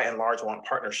 Women by and large want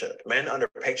partnership. Men under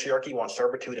patriarchy want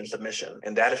servitude and submission,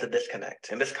 and that is a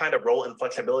disconnect. And this kind of role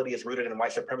inflexibility is rooted in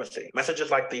white supremacy. Messages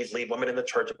like these leave women in the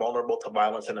church vulnerable to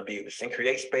violence and abuse and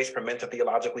create space for men to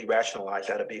theologically rationalize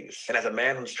that abuse. And as a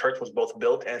man whose church was both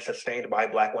built and sustained by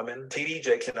Black women, T.D.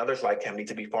 Jakes and others like him need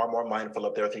to be far more mindful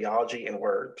of their theology and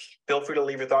words. Feel free to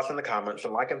leave your thoughts in the comments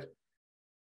and like and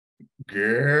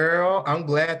Girl, I'm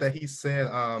glad that he said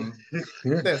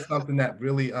something that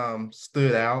really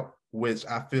stood out, which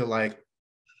I feel like,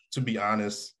 to be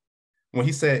honest, when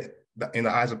he said that in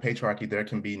the eyes of patriarchy, there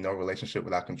can be no relationship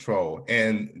without control.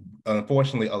 And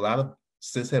unfortunately, a lot of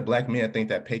cishet Black men think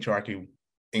that patriarchy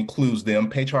includes them.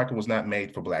 Patriarchy was not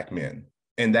made for Black men.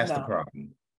 And that's the problem.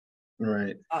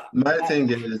 Right. My thing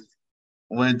is,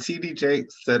 when T.D.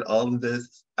 Jakes said all of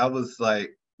this, I was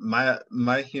like, my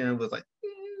hearing was like,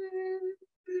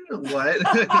 what?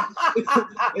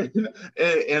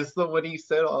 and so when he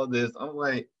said all this, I'm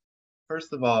like,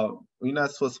 first of all, we're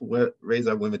not supposed to raise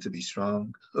our women to be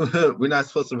strong. We're not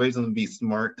supposed to raise them to be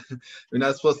smart. We're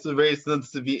not supposed to raise them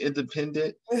to be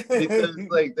independent, because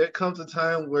like there comes a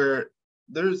time where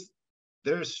there's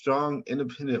strong,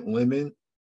 independent women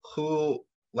who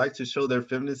like to show their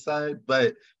feminine side,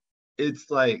 but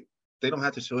it's like they don't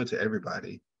have to show it to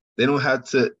everybody. They don't have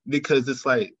to, because it's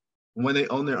like when they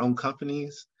own their own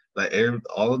companies, like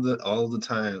all of the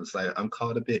times, like I'm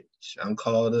called a bitch, I'm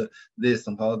called a this,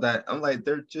 I'm called that. I'm like,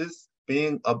 they're just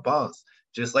being a boss,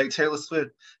 just like Taylor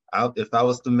Swift. If I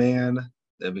was the man,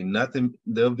 there'll be nothing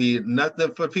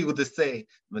for people to say.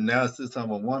 But now since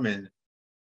I'm a woman,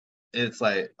 it's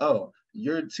like, oh,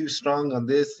 you're too strong on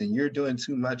this and you're doing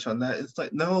too much on that. It's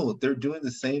like, no, they're doing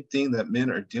the same thing that men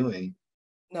are doing.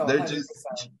 No, they're 100%.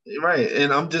 Just right.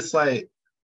 And I'm just like,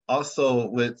 also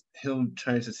with him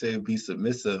trying to say be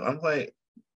submissive, I'm like,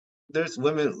 there's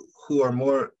women who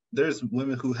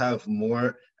have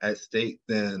more at stake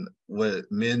than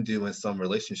what men do in some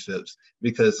relationships,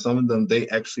 because some of them, they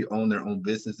actually own their own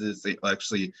businesses, they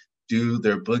actually do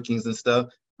their bookings and stuff.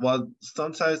 While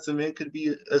sometimes the man could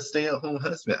be a stay-at-home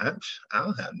husband. I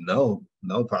don't have no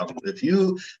problem. If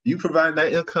you provide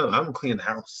that income, I'm gonna clean the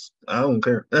house. I don't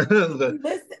care. But,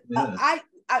 listen, yeah.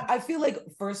 I feel like,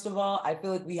 first of all, I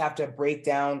feel like we have to break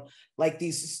down like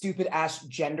these stupid ass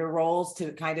gender roles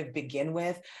to kind of begin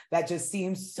with. That just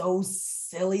seems so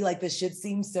silly. Like this shit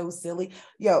seems so silly.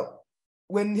 Yo,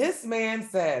 when this man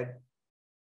said,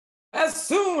 as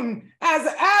soon as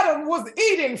Adam was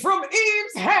eating from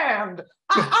Eve's hand,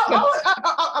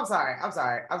 I'm sorry.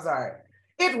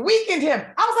 It weakened him.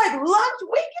 I was like, lunch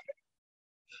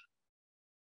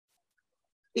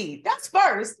weakened? That's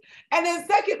first. And then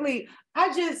secondly, I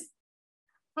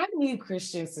need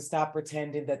Christians to stop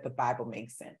pretending that the Bible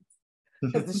makes sense.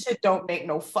 Because the shit don't make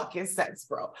no fucking sense,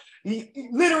 bro.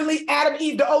 Literally, Adam,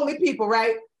 Eve, the only people,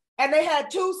 right? And they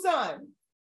had 2 sons.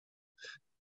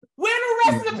 Where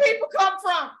the rest of the people come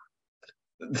from?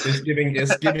 It's giving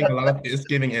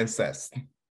incest.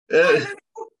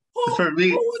 For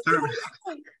me, was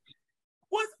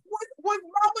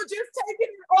Mama just taking it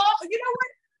all? You know what?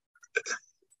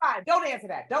 Fine. Don't answer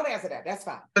that. That's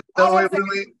fine. No, wait,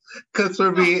 because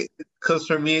for me,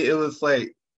 it was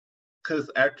like, because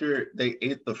after they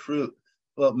ate the fruit,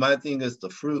 well, my thing is the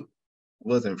fruit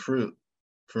wasn't fruit.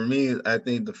 For me, I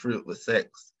think the fruit was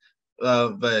sex.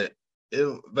 But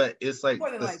it's like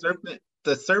More than the likely. serpent.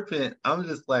 The serpent. I'm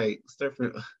just like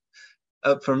serpent.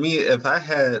 For me, if I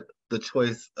had the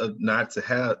choice of not to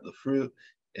have the fruit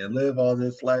and live all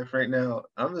this life right now,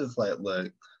 I'm just like,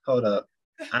 look, hold up,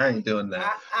 I ain't doing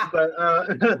that. But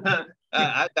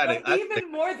I got it. But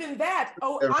even more than that,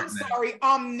 oh, I'm Right now. sorry,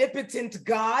 omnipotent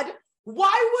God,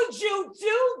 why would you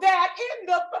do that in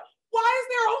the? Why is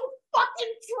there a whole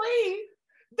fucking tree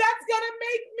that's gonna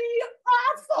make me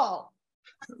awful?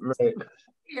 Right.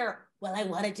 Here, well, I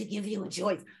wanted to give you a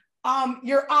choice.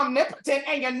 You're omnipotent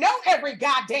and you know every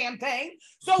goddamn thing.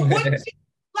 So wouldn't you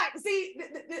like see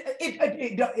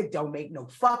it don't make no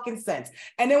fucking sense.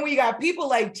 And then when you got people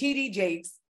like TD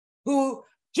Jakes who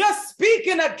just speak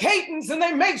in a cadence and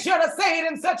they make sure to say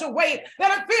it in such a way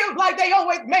that it feels like they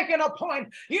always making a point.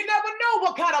 You never know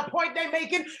what kind of point they're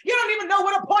making. You don't even know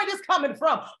where the point is coming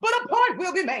from, but a point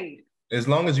will be made. As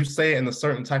long as you say it in a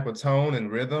certain type of tone and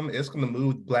rhythm, it's going to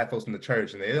move Black folks in the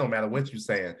church, and it don't matter what you're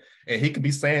saying. And he could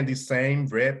be saying these same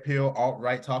red pill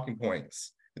alt-right talking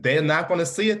points. They're not going to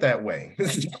see it that way.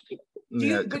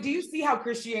 But do you see how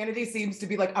Christianity seems to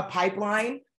be like a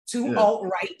pipeline to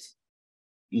alt-right?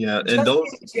 Yeah, and those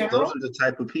are the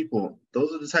type of people.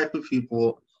 Those are the type of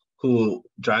people who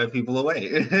drive people away.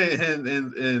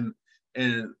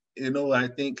 and you know, I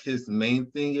think his main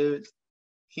thing is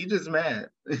he just mad.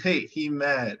 He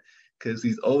mad because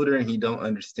he's older and he don't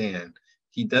understand.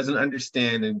 He doesn't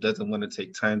understand and doesn't want to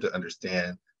take time to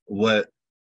understand what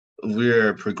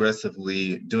we're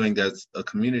progressively doing as a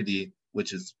community,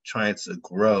 which is trying to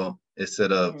grow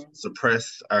instead of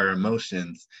suppress our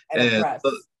emotions. And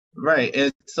so, right.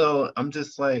 And so I'm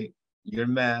just like, you're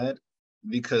mad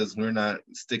because we're not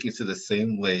sticking to the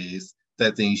same ways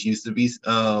that things used to be.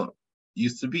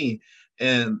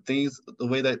 And things, the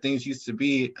way that things used to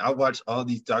be, I watch all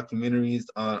these documentaries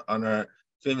on our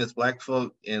famous Black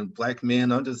folk and Black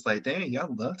men. I'm just like, dang,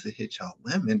 y'all love to hit y'all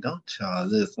women, don't y'all?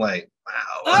 Just like,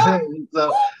 wow.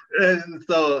 and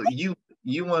so you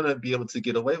want to be able to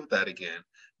get away with that again.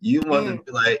 You want to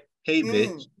be like, hey,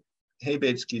 bitch,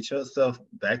 get yourself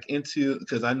back into,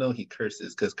 because I know he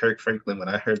curses, because Kirk Franklin, when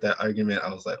I heard that argument,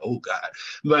 I was like, oh God.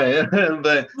 But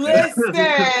listen, like,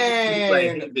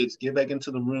 hey, bitch, get back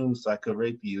into the room so I could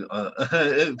rape you.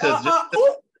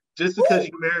 Just because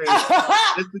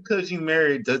you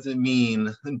married doesn't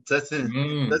mean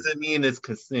it's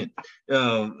consent.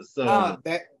 And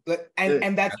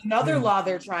that's another law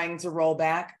they're trying to roll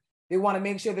back. They want to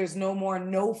make sure there's no more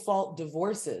no-fault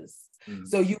divorces.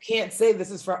 So you can't say this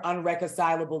is for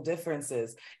unreconcilable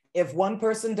differences. If one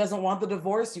person doesn't want the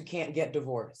divorce, you can't get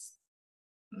divorced.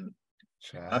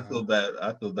 I feel bad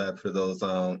for those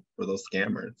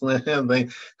scammers. Oh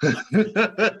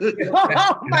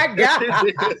my God.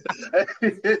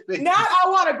 Not I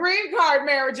want a green card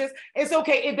marriages. It's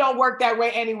okay. It don't work that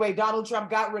way anyway. Donald Trump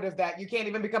got rid of that. You can't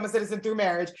even become a citizen through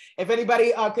marriage. If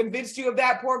anybody convinced you of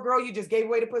that, poor girl, you just gave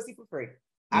away the pussy for free.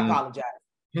 I apologize.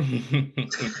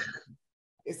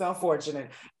 It's unfortunate.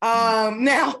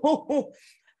 Now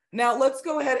let's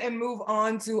go ahead and move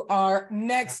on to our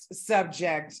next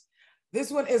subject. This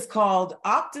one is called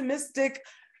optimistic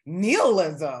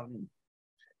nihilism.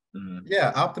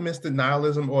 Yeah, optimistic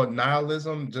nihilism, or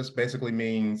nihilism just basically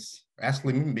means,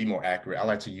 actually, let me be more accurate. I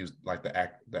like to use like the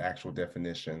actual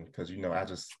definition, because you know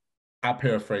I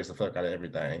paraphrase the fuck out of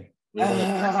everything. You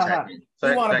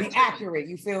want to be accurate,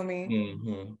 you feel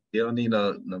me? You don't need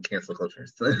no cancel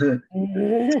cultures.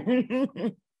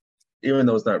 Even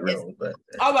though it's not real, but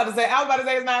I was about to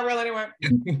say it's not real anyway.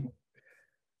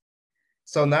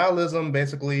 So nihilism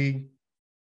basically,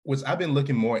 which I've been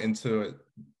looking more into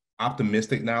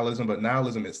optimistic nihilism, but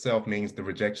nihilism itself means the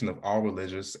rejection of all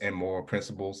religious and moral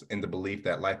principles in the belief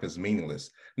that life is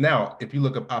meaningless. Now, if you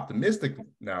look up optimistic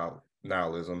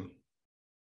nihilism,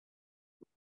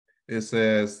 it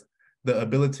says the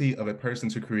ability of a person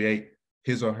to create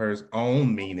his or her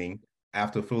own meaning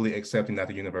after fully accepting that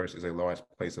the universe is a large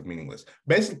place of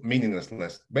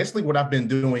meaninglessness. Basically what I've been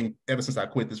doing ever since I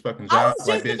quit this fucking job. I was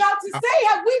just about to say,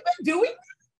 have we been doing?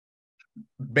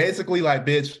 Basically, like,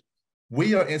 bitch,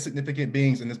 we are insignificant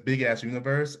beings in this big ass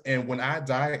universe. And when I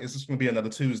die, it's just gonna be another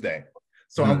Tuesday.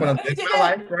 So I'm gonna live my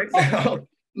life right now.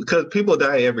 Because people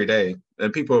die every day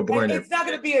and people are born. It's not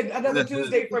gonna be another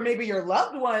Tuesday for maybe your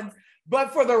loved ones,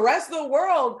 but for the rest of the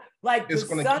world, like it's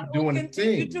the sun will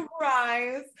continue to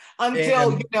rise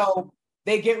until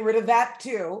they get rid of that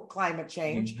too, climate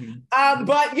change.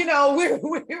 But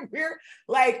we're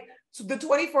like the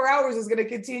 24 hours is going to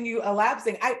continue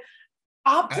elapsing.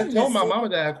 I told my mama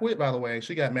that I quit, by the way.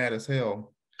 She got mad as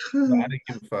hell. But I didn't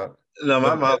give a fuck. No,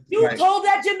 my mom. You told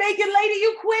that Jamaican lady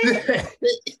you quit?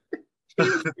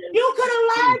 You could have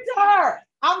lied to her.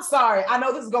 I'm sorry. I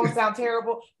know this is going to sound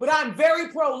terrible, but I'm very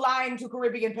pro lying to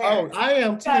Caribbean parents. Oh, I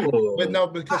am too. But no,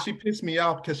 because she pissed me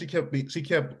off because she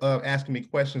kept asking me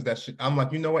questions I'm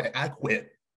like, you know what? I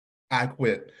quit.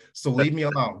 So leave me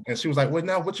alone. And she was like, well,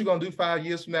 now what you gonna do 5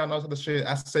 years from now and all this other shit?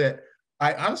 I said,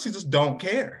 I honestly just don't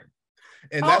care.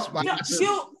 And that's why.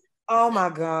 Oh my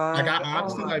God. Like I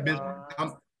honestly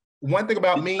bitch. One thing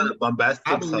about me,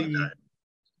 I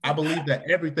believe that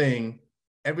everything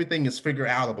is figure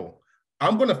outable.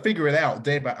 I'm gonna figure it out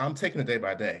I'm taking it day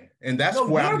by day. And that's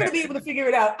where you're gonna be able to figure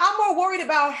it out. I'm more worried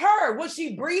about her. Was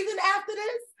she breathing after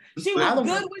this? She was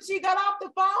good when she got off the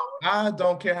phone. I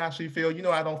don't care how she feel. You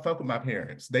know, I don't fuck with my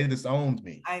parents. They disowned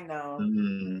me. I know.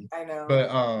 I know.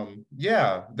 But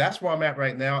yeah, that's where I'm at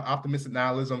right now. Optimistic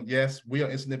nihilism. Yes, we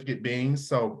are insignificant beings.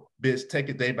 So bitch, take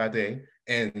it day by day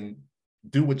and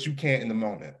do what you can in the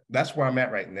moment. That's where I'm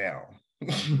at right now.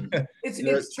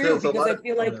 It's true because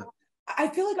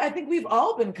I think we've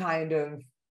all been kind of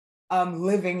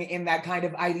living in that kind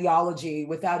of ideology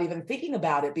without even thinking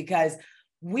about it, because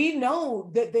we know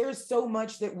that there's so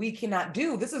much that we cannot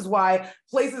do. This is why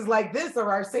places like this are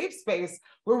our safe space,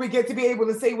 where we get to be able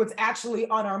to say what's actually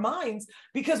on our minds,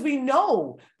 because we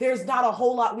know there's not a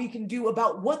whole lot we can do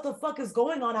about what the fuck is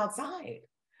going on outside.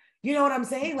 You know what I'm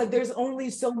saying? Like, there's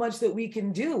only so much that we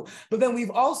can do. But then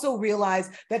we've also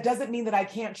realized that doesn't mean that I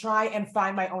can't try and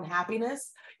find my own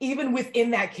happiness. Even within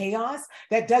that chaos,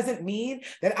 that doesn't mean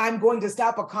that I'm going to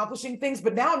stop accomplishing things,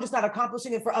 but now I'm just not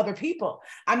accomplishing it for other people.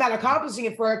 I'm not accomplishing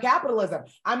it for capitalism.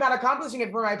 I'm not accomplishing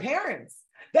it for my parents.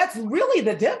 That's really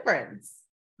the difference.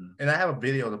 And I have a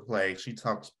video to play. She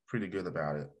talks pretty good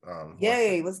about it.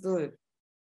 Yay, let's do it.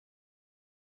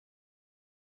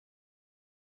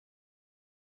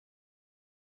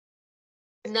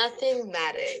 Nothing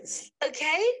matters,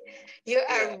 okay? You're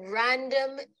a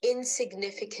random,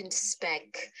 insignificant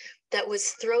speck that was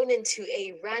thrown into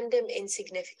a random,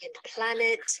 insignificant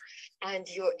planet, and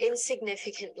your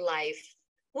insignificant life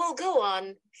will go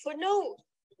on for no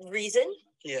reason.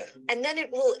 Yeah. And then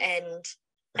it will end,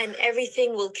 and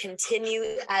everything will continue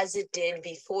as it did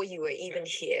before you were even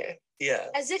here. Yeah.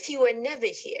 As if you were never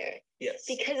here. Yes.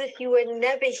 Because if you were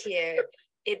never here,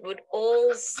 it would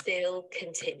all still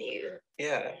continue.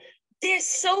 Yeah. There's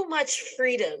so much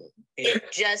freedom in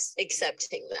just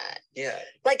accepting that. Yeah.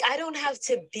 Like, I don't have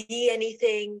to be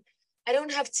anything. I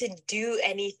don't have to do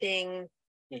anything.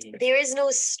 Mm-hmm. There is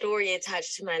no story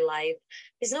attached to my life.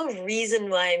 There's no reason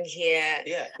why I'm here.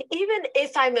 Yeah. Even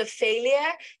if I'm a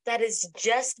failure, that is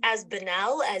just as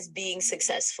banal as being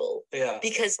successful. Yeah.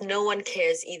 Because no one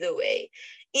cares either way.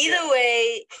 Either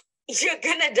way, you're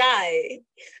gonna die.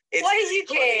 Why do you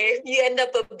care if you end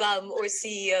up a bum or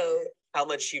CEO? How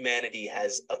much humanity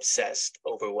has obsessed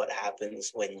over what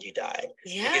happens when you die.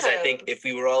 Yeah. Because I think if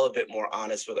we were all a bit more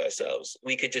honest with ourselves,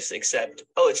 we could just accept,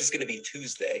 oh, it's just going to be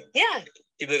Tuesday. Yeah.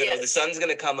 People are going to, the sun's going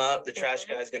to come up, the trash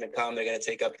guy's going to come, they're going to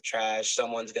take up the trash,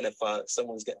 someone's going to fuck,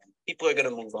 people are going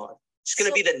to move on. It's going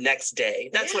to be the next day.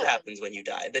 That's what happens when you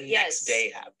die. The next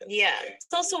day happens. Yeah.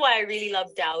 It's also why I really love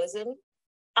Taoism.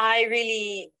 I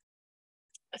really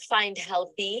find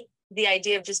healthy the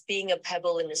idea of just being a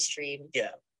pebble in a stream.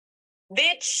 Yeah.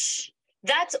 Bitch,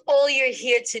 that's all you're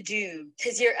here to do,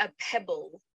 because you're a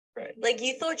pebble. Right. Like,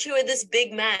 you thought you were this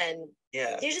big man.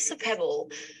 Yeah. You're just a pebble.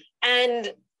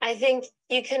 And I think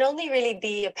you can only really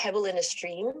be a pebble in a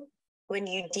stream when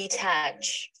you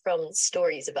detach from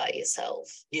stories about yourself.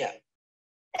 Yeah.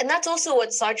 And that's also what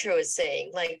Sartre was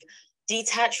saying, like,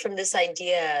 detach from this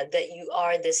idea that you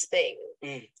are this thing.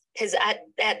 Because at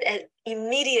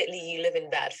immediately you live in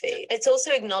bad faith. It's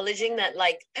also acknowledging that,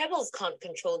 like, pebbles can't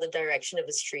control the direction of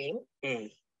a stream.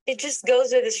 It just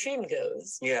goes where the stream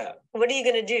goes. Yeah. What are you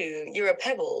going to do? You're a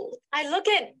pebble. I look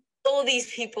at all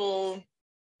these people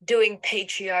doing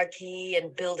patriarchy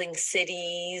and building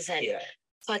cities and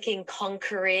fucking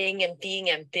conquering and being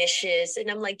ambitious.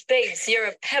 And I'm like, babes, you're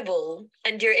a pebble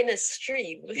and you're in a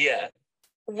stream. Yeah.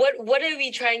 What are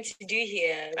we trying to do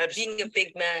here? Absolutely. Being a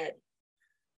big man.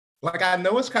 Like, I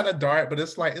know it's kind of dark, but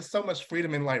it's like, it's so much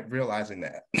freedom in like realizing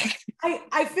that.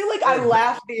 I feel like I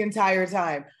laughed the entire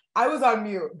time. I was on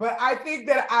mute, but I think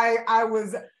that I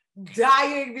was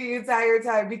dying the entire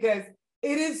time because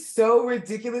it is so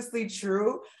ridiculously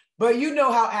true. But you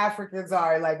know how Africans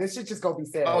are, like, this shit just gonna be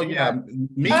said. Oh yeah,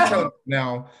 me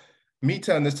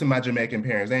telling this to my Jamaican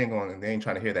parents, they ain't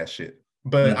trying to hear that shit.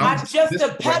 But I'm just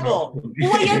a pebble.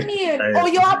 What do you mean? Oh,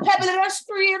 you're a pebble in a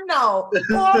stream now.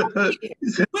 Oh,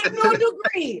 with no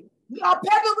degree. You're a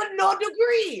pebble with no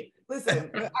degree.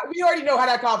 Listen, we already know how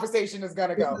that conversation is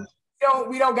gonna go.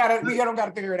 We don't gotta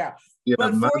figure it out. Yeah,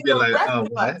 but for be the like, rest oh, of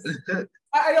what? us,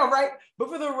 I know, right? But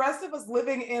for the rest of us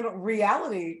living in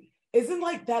reality, isn't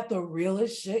like that the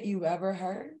realest shit you ever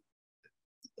heard?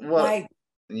 Well, like,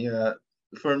 yeah.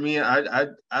 For me,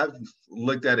 I've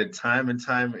looked at it time and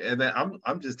time, and then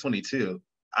I'm just 22.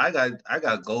 I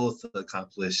got goals to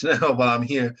accomplish while I'm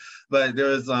here. But there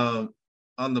was on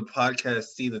the podcast,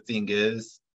 See the Thing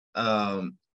Is, I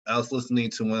was listening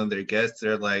to one of their guests.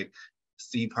 They're like,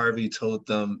 Steve Harvey told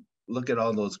them, look at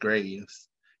all those graves.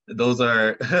 Those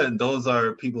are those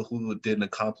are people who didn't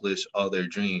accomplish all their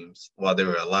dreams while they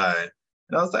were alive.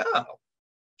 And I was like, oh,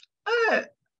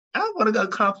 I want to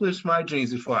accomplish my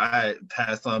dreams before I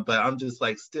pass on, but I'm just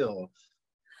like still.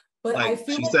 But like I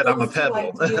feel she like said, those I'm a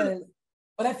pebble. two ideas,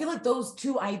 but I feel like those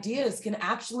two ideas can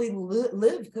actually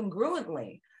live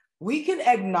congruently. We can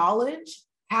acknowledge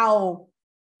how,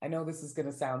 I know this is going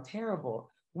to sound terrible,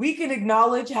 we can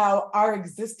acknowledge how our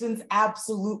existence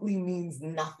absolutely means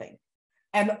nothing.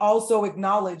 And also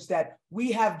acknowledge that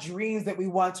we have dreams that we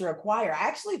want to acquire. I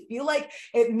actually feel like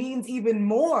it means even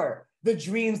more the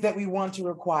dreams that we want to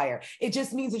acquire. It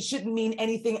just means it shouldn't mean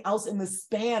anything else in the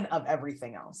span of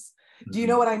everything else. Do you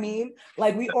know what I mean?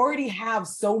 Like, we already have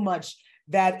so much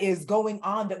that is going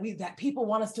on that people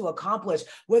want us to accomplish,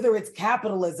 whether it's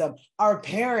capitalism, our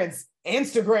parents,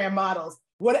 Instagram models,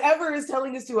 whatever is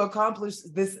telling us to accomplish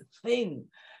this thing,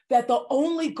 that the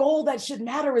only goal that should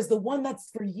matter is the one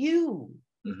that's for you.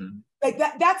 Mm-hmm. Like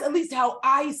that's at least how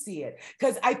I see it.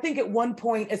 Because I think at one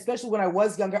point, especially when I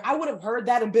was younger, I would have heard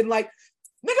that and been like,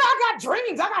 nigga, I got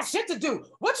dreams. I got shit to do.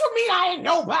 What you mean I ain't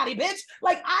nobody, bitch?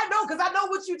 Like, I know, because I know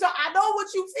what you talk. I know what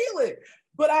you feeling.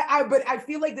 But I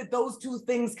feel like that those two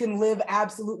things can live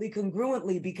absolutely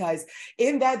congruently, because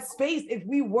in that space, if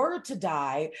we were to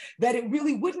die, that it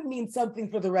really wouldn't mean something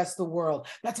for the rest of the world.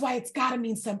 That's why it's got to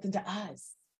mean something to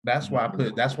us. That's why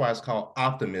it's called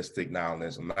optimistic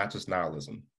nihilism, not just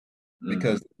nihilism,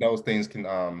 because those things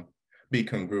can be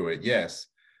congruent. Yes,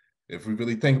 if we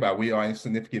really think about it, we are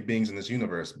insignificant beings in this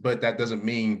universe, but that doesn't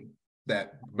mean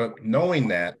that, but knowing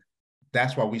that,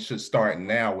 that's why we should start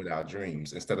now with our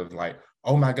dreams, instead of like,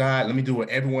 oh my God, let me do what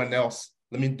everyone else,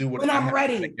 let me do what when I'm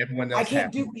ready. make everyone else I can't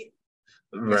happy. do it.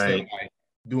 Right. Like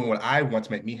doing what I want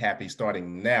to make me happy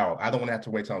starting now. I don't want to have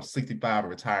to wait till I'm 65 or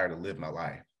retire to live my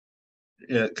life.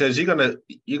 Yeah, because you're gonna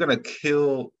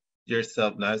kill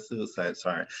yourself, not suicide,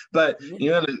 sorry, but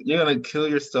you're gonna kill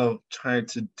yourself trying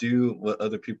to do what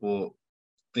other people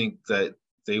think that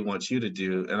they want you to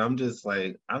do. And I'm just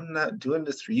like, I'm not doing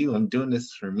this for you. I'm doing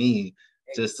this for me,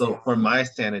 just so for my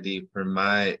sanity, for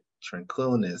my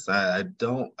tranquilness. I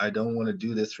don't want to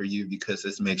do this for you because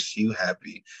this makes you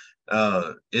happy.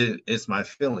 It's my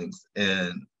feelings,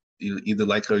 and you either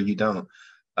like it or you don't.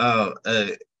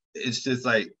 It's just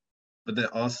like. But then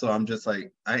also, I'm just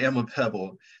like, I am a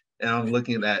pebble, and I'm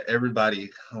looking at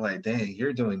everybody. I'm like, dang,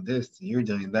 you're doing this, you're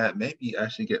doing that. Maybe I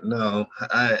should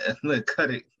cut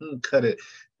it.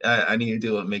 I need to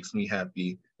do what makes me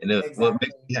happy, and if what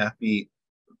makes me happy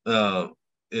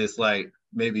is like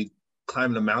maybe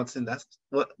climb the mountain. That's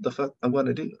what the fuck I'm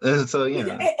gonna do. So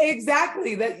yeah,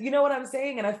 exactly. That, you know what I'm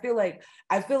saying. And I feel like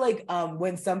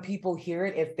when some people hear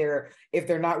it, if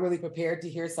they're not really prepared to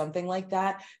hear something like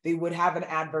that, they would have an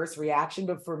adverse reaction.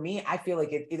 But for me, I feel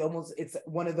like it's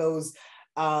one of those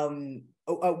analogies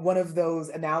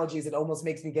that almost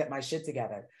makes me get my shit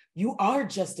together. You are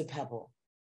just a pebble.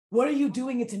 What are you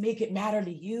doing it to make it matter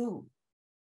to you?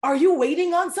 Are you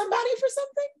waiting on somebody for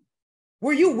something?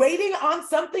 Were you waiting on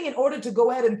something in order to go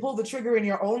ahead and pull the trigger in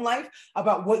your own life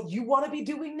about what you want to be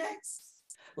doing next?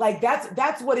 Like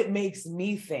that's what it makes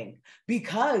me think,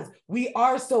 because we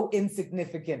are so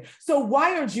insignificant. So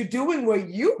why aren't you doing what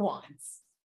you want?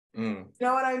 You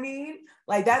know what I mean?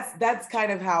 Like that's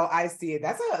kind of how I see it.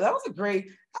 That was a great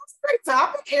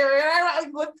topic,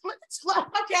 Aaron. Look at you,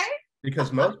 okay.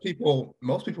 Because most people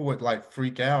would like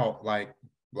freak out, like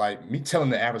me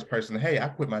telling the average person, hey, I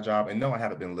quit my job and no, I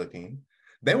haven't been looking.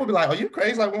 They would be like, "Are you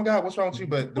crazy? Like, oh God, what's wrong with you?"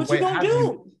 But the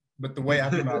way I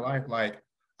do my life, like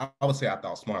I would say, I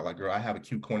thought smart. Like, girl, I have a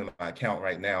cute coin in my account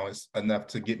right now. It's enough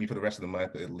to get me for the rest of the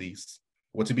month at least.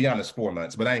 Well, to be honest, 4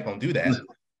 months, but I ain't gonna do that.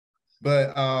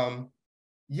 But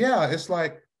yeah, it's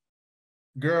like,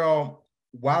 girl,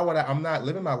 why would I'm not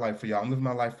living my life for y'all. I'm living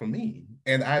my life for me,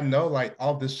 and I know like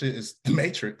all this shit is the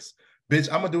Matrix. Bitch,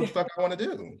 I'm gonna do what the fuck I want to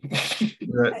do.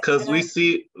 Because we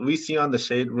see on the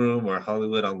Shade Room or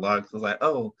Hollywood Unlocked, it's like,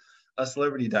 oh, a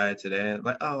celebrity died today.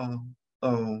 Like,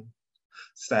 oh,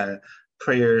 sad.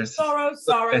 Prayers. Sorrows.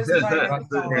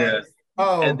 Yeah.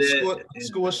 Oh, and then,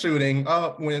 school shooting.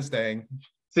 Oh, Wednesday.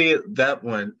 See that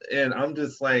one, and I'm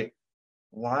just like,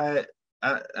 why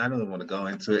I don't want to go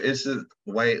into it. It's just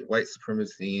white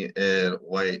supremacy and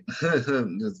white,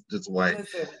 just white.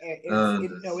 Listen,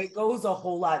 it goes a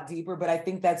whole lot deeper, but I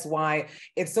think that's why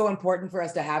it's so important for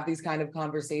us to have these kind of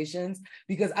conversations,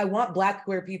 because I want Black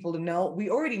queer people to know,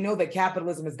 we already know that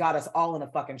capitalism has got us all in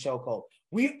a fucking chokehold.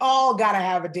 We all gotta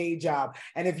have a day job.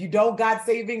 And if you don't got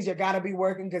savings, you gotta be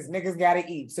working because niggas gotta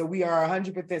eat. So we are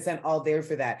 100% all there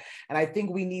for that. And I think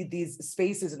we need these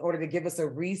spaces in order to give us a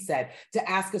reset, to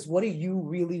ask us, what do you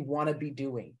really wanna be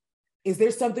doing? Is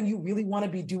there something you really wanna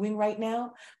be doing right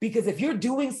now? Because if you're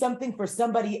doing something for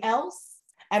somebody else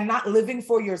and not living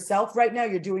for yourself right now,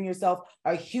 you're doing yourself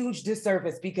a huge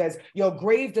disservice, because your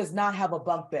grave does not have a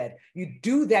bunk bed. You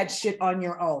do that shit on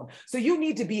your own. So you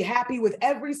need to be happy with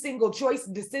every single choice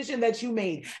and decision that you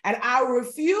made. And I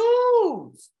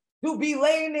refuse to be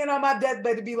laying in on my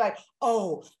deathbed to be like,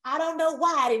 oh, I don't know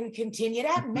why I didn't continue.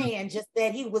 That man just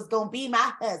said he was gonna be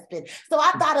my husband. So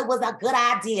I thought it was a good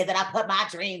idea that I put my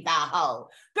dreams on hold.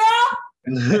 Girl!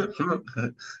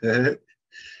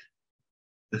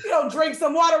 You don't drink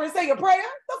some water and say a prayer.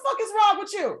 The fuck is wrong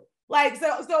with you? Like,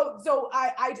 so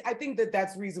I think that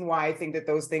that's reason why I think that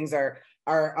those things are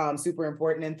super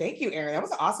important. And thank you, Aaron. That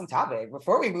was an awesome topic.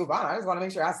 Before we move on, I just want to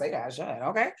make sure I say that shit.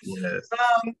 Okay. Yes.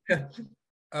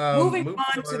 Moving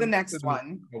on to the next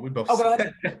one. Well, we both. Oh, go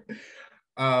ahead.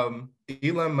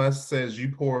 Elon Musk says you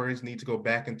poors need to go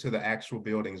back into the actual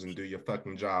buildings and do your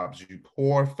fucking jobs. You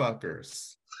poor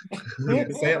fuckers. He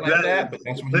didn't say it like that, but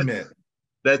that's what he meant.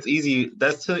 That's easy.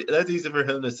 That's easy for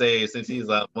him to say since he's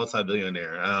a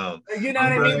multi-billionaire. You know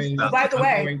what I mean? By the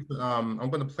way, I'm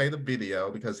going to play the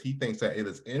video because he thinks that it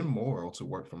is immoral to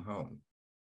work from home.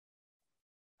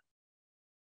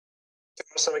 There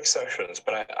are some exceptions,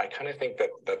 but I kind of think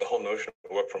that the whole notion of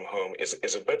work from home is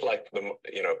a bit like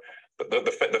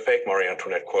the fake Marie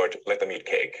Antoinette quote, "Let them eat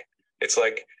cake." It's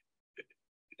like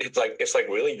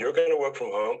really, you're going to work from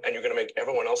home and you're going to make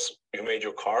everyone else who made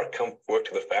your car come work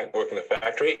in the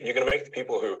factory. You're going to make the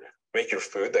people who make your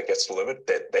food that gets delivered,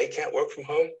 that they can't work from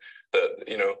home.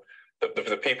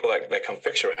 The people that come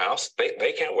fix your house,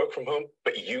 they can't work from home,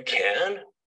 but you can.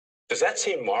 Does that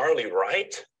seem morally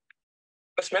right?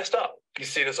 That's messed up. You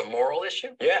see it as a moral issue?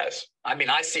 Yes. I mean,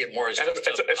 I see it more as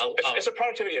it's a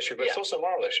productivity issue, but it's also a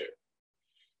moral issue.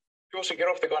 You also get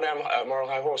off the goddamn moral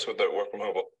high horse with the work from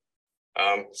home.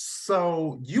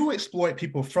 So you exploit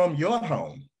people from your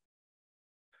home.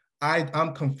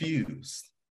 I'm confused.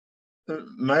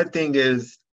 My thing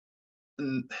is,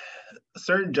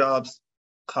 certain jobs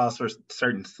cost for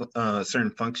certain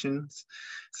functions.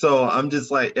 So I'm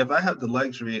just like, if I have the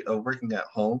luxury of working at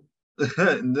home,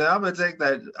 then I'm gonna take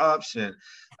that option.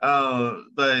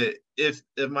 But if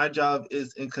my job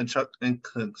is in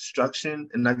construction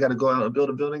and I gotta go out and build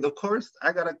a building, of course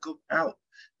I gotta go out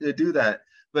to do that.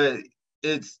 But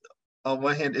it's, on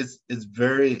one hand, it's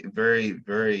very, very,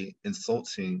 very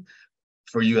insulting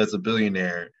for you as a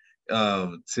billionaire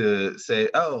to say,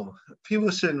 oh, people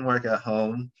shouldn't work at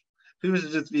home. People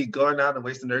should just be going out and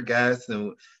wasting their gas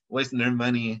and wasting their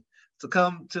money to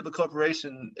come to the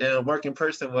corporation and work in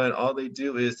person when all they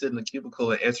do is sit in the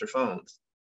cubicle and answer phones.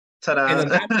 Ta-da!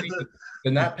 And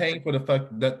they're not paying for the fuck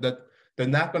that they're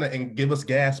not going to give us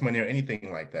gas money or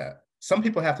anything like that. Some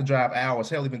people have to drive hours,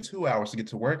 hell, even 2 hours to get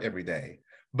to work every day.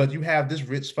 But you have this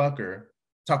rich fucker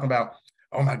talking about,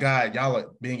 oh my God, y'all are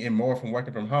being immoral from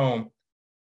working from home.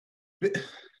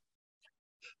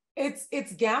 It's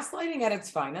gaslighting at its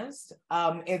finest.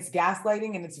 It's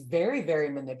gaslighting and it's very, very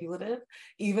manipulative.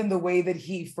 Even the way that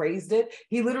he phrased it,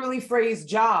 he literally phrased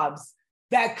jobs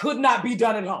that could not be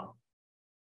done at home.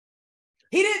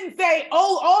 He didn't say,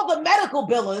 oh, all the medical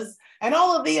billers and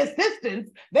all of the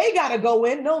assistants, they got to go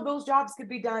in. No, those jobs could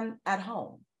be done at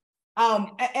home.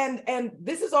 And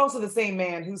this is also the same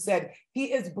man who said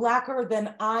he is Blacker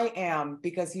than I am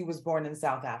because he was born in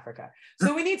South Africa.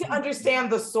 So we need to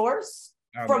understand the source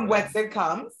from whence it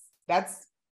comes. That's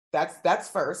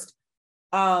first.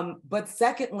 But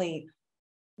secondly,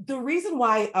 the reason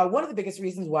why, one of the biggest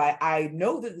reasons why I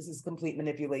know that this is complete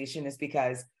manipulation is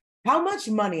because how much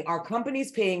money are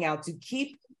companies paying out to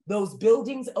keep those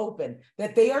buildings open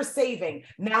that they are saving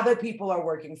now that people are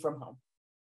working from home?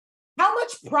 How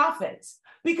much profit?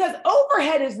 Because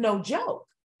overhead is no joke.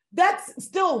 That's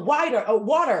still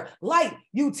water, light,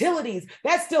 utilities.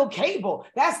 That's still cable.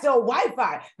 That's still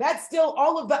Wi-Fi. That's still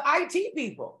all of the IT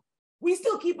people. We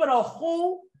still keeping a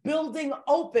whole building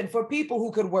open for people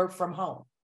who could work from home.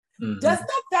 Mm-hmm. Doesn't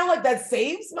that sound like that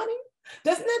saves money?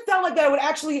 Doesn't that sound like that would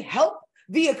actually help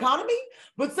the economy,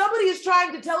 but somebody is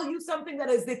trying to tell you something that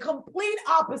is the complete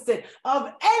opposite of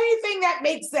anything that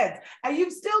makes sense. And you're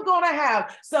still going to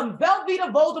have some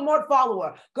Velveeta Voldemort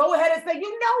follower go ahead and say,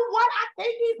 you know what? I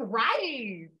think he's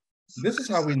right. This is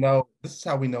how we know. This is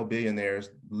how we know billionaires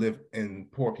live and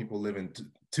poor people live in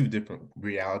two different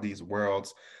realities,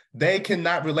 worlds. They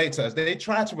cannot relate to us. They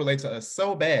try to relate to us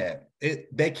so bad.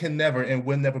 They can never and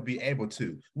will never be able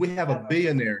to. We have a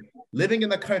billionaire living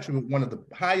in a country with one of the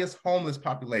highest homeless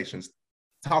populations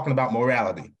talking about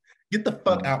morality. Get the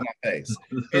fuck out of my face.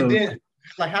 And then,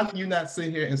 like, how can you not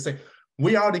sit here and say,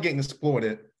 we already getting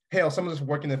exploited? Hell, some of us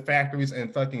working in factories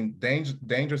and fucking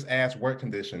dangerous ass work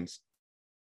conditions.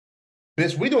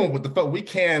 Bitch, we doing what the fuck we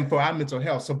can for our mental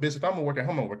health. So, bitch, if I'm gonna work at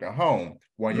home, I'm gonna work at home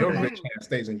while your rich ass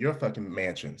stays in your fucking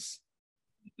mansions.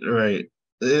 Right.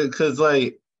 Because,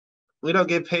 like, we don't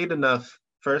get paid enough,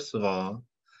 first of all.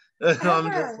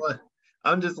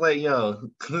 I'm just like, yo,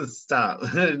 stop.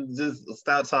 Just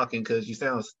stop talking because you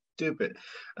sound stupid.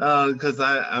 Because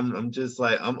I'm just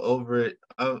like, I'm over it.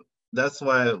 That's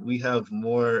why we have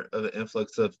more of an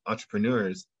influx of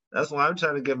entrepreneurs. That's why I'm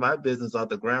trying to get my business off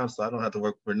the ground so I don't have to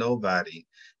work for nobody.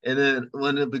 And then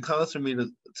when it becomes for me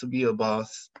to be a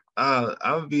boss, I'm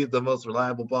gonna be the most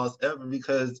reliable boss ever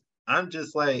because I'm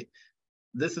just like,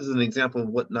 this is an example of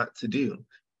what not to do.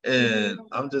 And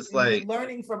I'm just like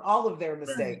learning from all of their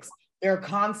mistakes, their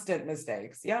constant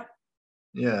mistakes. Yeah.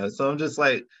 Yeah. So I'm just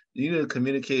like, you need to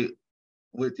communicate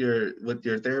with your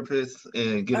therapist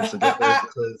and get it together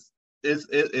because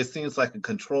it seems like a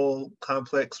control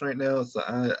complex right now. So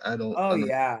I don't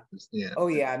understand. Oh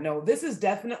yeah. No, this is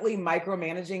definitely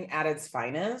micromanaging at its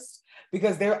finest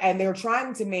because they're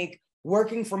trying to make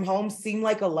working from home seem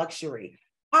like a luxury.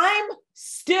 I'm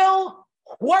still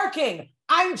working.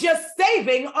 I'm just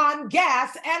saving on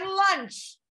gas and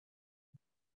lunch.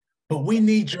 But we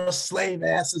need your slave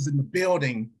asses in the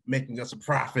building making us a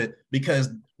profit because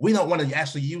we don't want to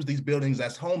actually use these buildings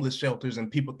as homeless shelters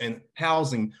and people in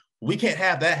housing. We can't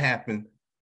have that happen.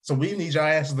 So we need your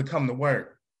asses to come to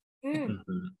work. Yeah.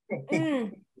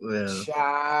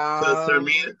 Child. So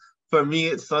for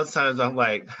me, sometimes I'm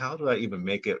like, how do I even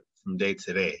make it from day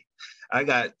to day? I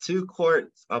got 2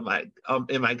 quarts on my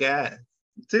in my gas.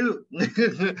 2.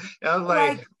 I was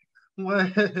like,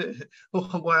 what?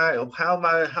 Why? How am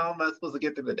I supposed to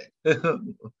get through the day?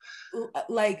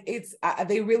 Like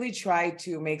they really try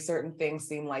to make certain things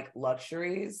seem like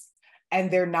luxuries. And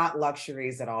they're not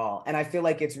luxuries at all. And I feel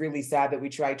like it's really sad that we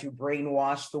try to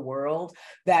brainwash the world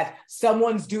that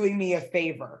someone's doing me a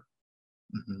favor.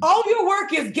 All your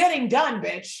work is getting done,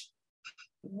 bitch.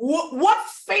 What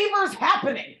favor's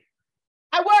happening?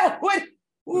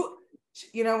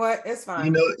 You know what? It's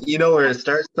fine. You know where it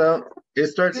starts though? It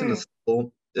starts in the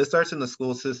school. It starts in the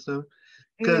school system.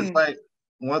 Because like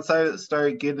once I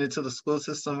started getting into the school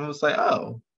system, I was like,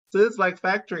 oh, so it's like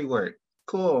factory work.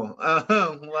 Cool.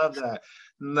 Love that.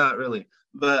 Not really.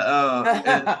 But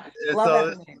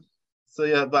so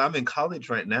yeah, but I'm in college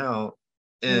right now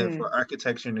and for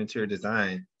architecture and interior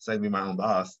design. So I can be my own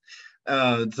boss.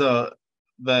 But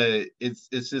it's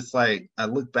just like I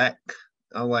look back,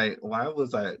 I'm like, why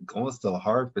was I going so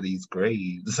hard for these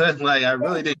grades? Like I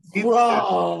really didn't get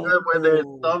when there's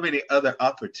so many other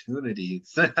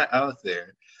opportunities out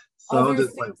there. So other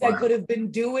things I could have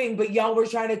been doing, but y'all were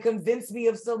trying to convince me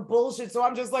of some bullshit. So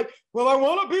I'm just like, well, I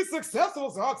want to be successful,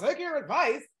 so I'll take your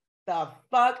advice. The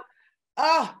fuck?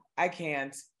 I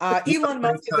can't. Elon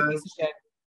Musk is a piece of shit.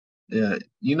 Yeah,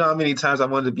 you know how many times I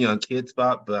wanted to be on Kid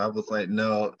Spot, but I was like,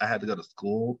 no, I had to go to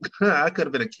school. I could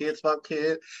have been a Kid Spot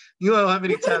kid. You know how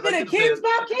many times I could have been a Kid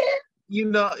Spot kid? You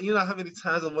know how many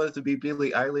times I wanted to be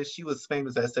Billie Eilish. She was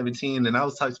famous at 17, and I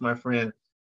was talking to my friend,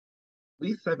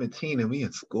 we 17 and we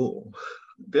in school.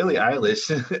 Billie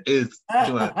Eilish is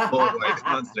doing Broadway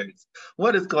concerts.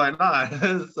 What is going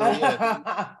on? So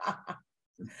yeah.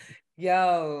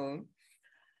 Yo.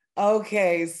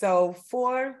 Okay, so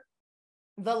for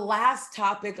the last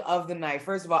topic of the night,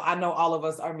 first of all, I know all of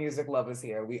us are music lovers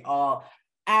here. We all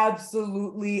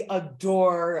absolutely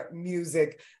adore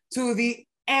music to the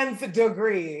nth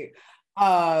degree.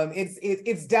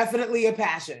 It's definitely a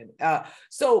passion.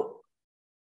 So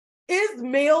is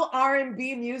male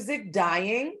R&B music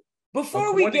dying?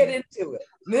 Before we get into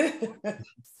it.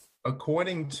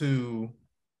 According to,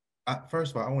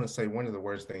 first of all, I want to say one of the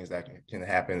worst things that can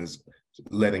happen is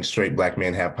letting straight Black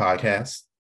men have podcasts.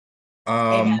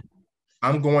 I'm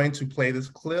going to play this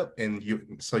clip and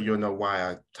so you'll know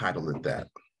why I titled it that.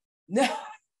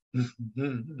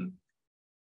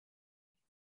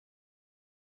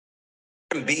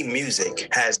 R&B music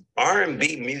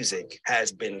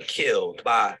has been killed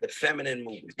by the feminine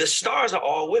movement. The stars are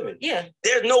all women. Yeah.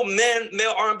 There's no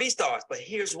male R&B stars, but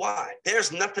here's why.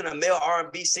 There's nothing a male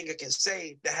R&B singer can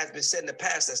say that has been said in the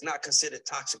past that's not considered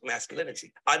toxic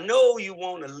masculinity. I know you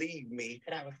want to leave me,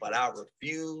 but I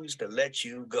refuse to let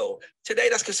you go. Today,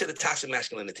 that's considered toxic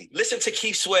masculinity. Listen to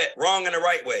Keith Sweat, Wrong in the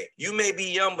Right Way. You may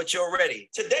be young, but you're ready.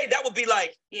 Today, that would be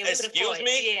like, excuse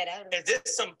me? Yeah, Is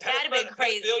this some been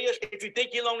crazy. If you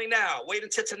think you're lonely now, wait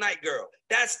until tonight, girl.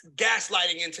 That's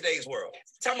gaslighting in today's world.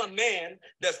 Tell a man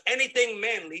does anything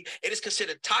manly, it is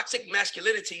considered toxic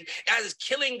masculinity, as is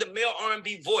killing the male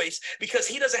R&B voice because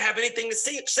he doesn't have anything to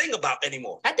sing about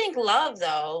anymore. I think love,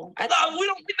 though. We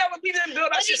didn't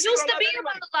build that shit. It used to be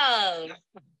about love.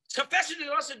 Confession is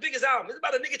also the biggest album. It's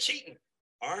about a nigga cheating.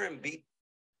 R&B.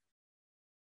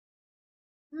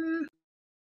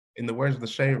 In the words of the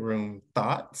Shade Room,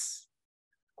 thoughts?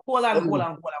 Hold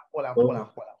on.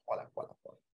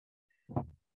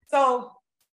 So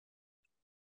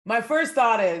my first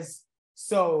thought is,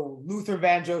 so Luther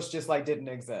Vandross just like didn't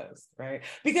exist, right?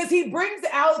 Because he brings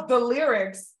out the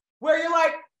lyrics where you're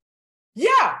like,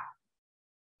 yeah,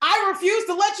 I refuse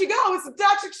to let you go. It's some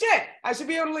toxic shit. I should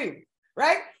be able to leave,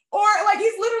 right? Or like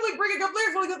he's literally bringing up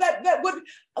lyrics where that would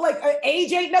like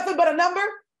age ain't nothing but a number.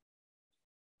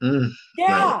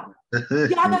 Yeah,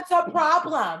 yeah, that's a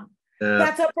problem. Yeah.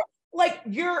 That's a like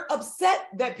you're upset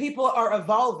that people are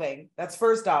evolving. That's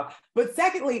first off. But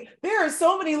secondly, there are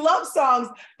so many love songs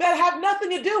that have nothing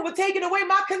to do with taking away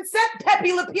my consent,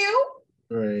 Pepe Le Pew.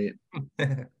 Right.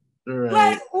 Right.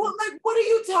 Like what are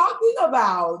you talking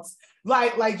about?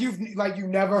 Like you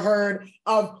never heard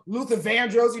of Luther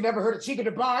Vandross, you never heard of Chica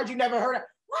DeBarge, you never heard of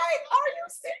like, are you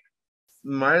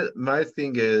serious? My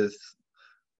thing is,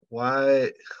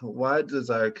 why does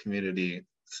our community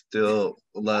still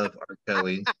love R.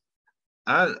 Kelly?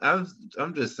 I'm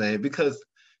just saying, because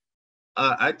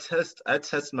I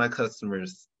test my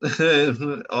customers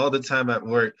all the time at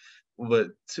work with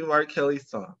 2 R. Kelly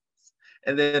songs.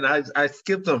 And then I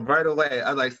skip them right away.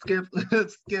 I like skip,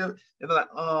 and they're like,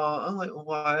 oh, I'm like,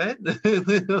 what?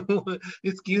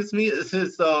 Excuse me.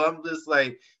 So I'm just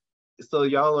like, so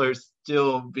y'all are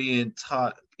still being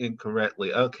taught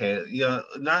incorrectly. Okay, yeah,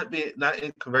 not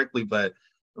incorrectly, but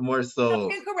more so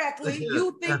incorrectly.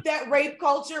 You think that rape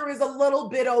culture is a little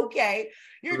bit okay.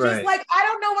 You're just Right. like, I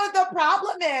don't know what the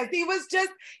problem is. He was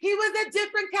a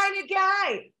different kind of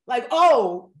guy. Like,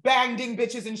 oh, banging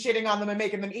bitches and shitting on them and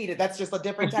making them eat it. That's just a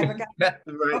different type of guy. Right,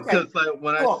 Okay. because like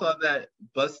when Cool. I saw that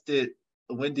busted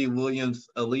Wendy Williams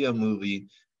Aaliyah movie,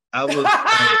 I was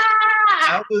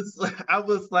like, I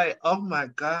was like, oh my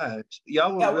gosh,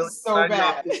 y'all That will was really so sign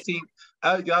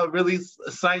bad. y'all really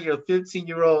sign your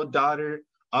 15-year-old daughter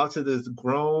off to this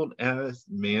grown ass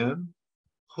man?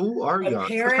 Who are y'all?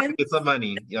 Parents? Get some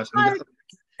money. Y'all should Like, get some.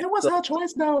 it was her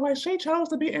choice though. Like she chose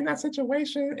to be in that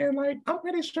situation, and like I'm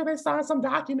pretty sure they saw some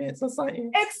documents or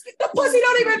something. The pussy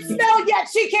don't even smell yet.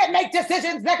 She can't make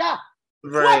decisions, nigga.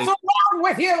 Right. What's wrong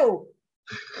with you?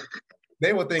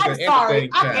 They were thinking I'm sorry.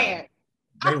 anything. I child. can't.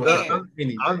 They were thinking I'm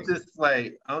anything.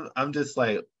 just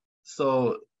like,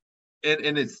 so,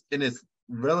 and it's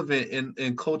relevant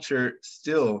in culture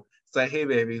still. It's like, hey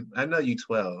baby, I know you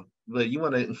 12, but you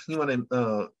wanna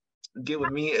get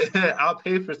with me? I'll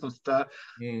pay for some stuff.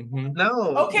 Mhm.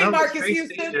 No, Okay, no, Marcus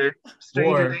Houston.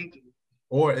 stranger danger.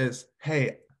 Or it's,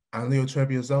 hey, I know you're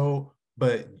 12 years old,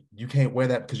 but you can't wear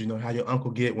that because you know how your uncle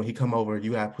get when he come over.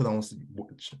 You gotta put on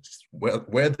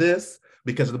wear this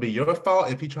because it'll be your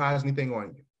fault if he tries anything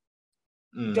on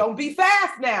you. Don't be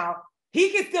fast now. He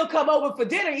can still come over for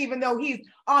dinner even though he's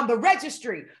on the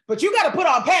registry, but you got to put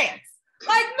on pants.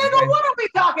 Like, nigga, what are we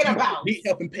talking about? He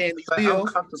helping paying these Like, I'm bills,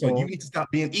 so comfortable. you need to stop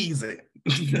being easy.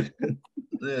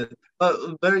 Yeah.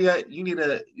 But better yet, you need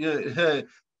to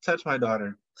touch my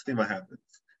daughter. See what happens.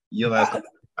 You'll ask.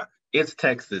 It's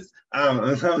Texas.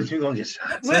 You're gonna get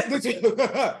shot.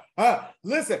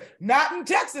 Listen, not in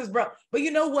Texas, bro. But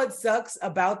you know what sucks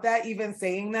about that? Even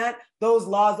saying that, those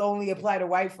laws only apply to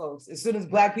white folks. As soon as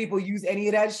black people use any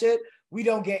of that shit, we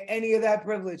don't get any of that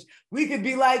privilege. We could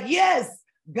be like, yes,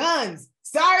 guns.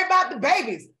 Sorry about the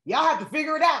babies. Y'all have to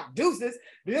figure it out. Deuces.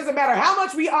 It doesn't matter how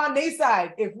much we on their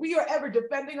side. If we are ever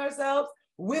defending ourselves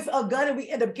with a gun and we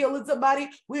end up killing somebody,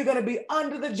 we're going to be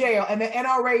under the jail. And the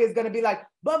NRA is going to be like,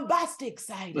 bombastic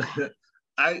side.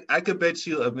 I could bet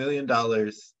you $1 million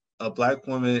a black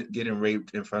woman getting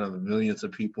raped in front of millions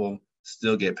of people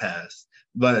still get passed.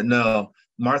 But no,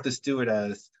 Martha Stewart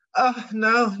as, oh,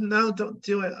 no, don't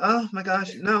do it. Oh my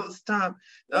gosh, no, stop.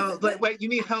 Oh, wait, you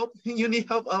need help? You need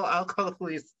help? Oh, I'll call the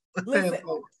police. Listen,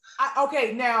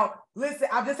 okay, now, listen,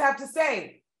 I just have to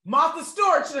say, Martha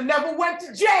Stewart should have never went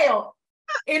to jail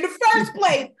in the first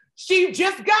place. She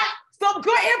just got some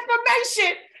good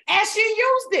information and she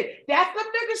used it. That's some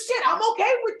nigga shit. I'm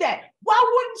okay with that. Why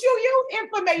wouldn't you use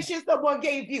information someone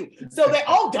gave you? So that,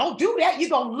 oh, don't do that. You're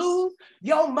going to lose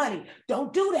your money.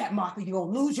 Don't do that, Martha. You're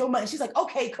going to lose your money. She's like,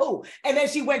 okay, cool. And then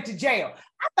she went to jail.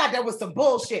 I thought that was some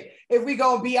bullshit, if we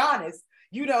going to be honest.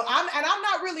 You know, I'm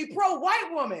not really pro-white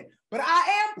woman, but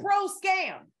I am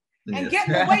pro-scam and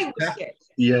getting away with shit.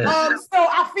 Yeah. So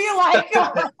I feel like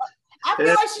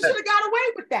she should have got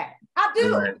away with that. I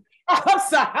do. Right. I'm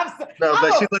sorry. No,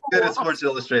 but she looked good in Sports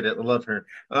Illustrated. I love her.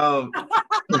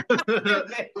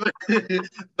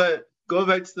 But going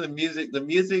back to the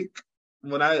music,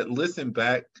 when I listen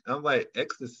back, I'm like,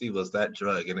 ecstasy was that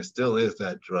drug, and it still is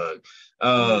that drug.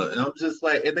 And I'm just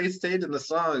like, and they stayed in the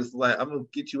song. It's like, I'm gonna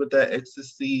get you with that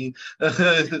ecstasy.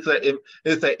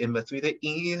 It's like it must be the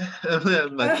E.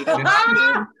 It must be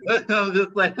the I'm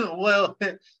just like, well,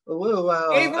 wow.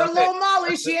 Gave her a little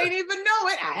Molly. She ain't even know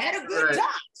it. I had a good time.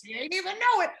 She ain't even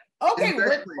know it. Okay,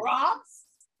 Rick Ross.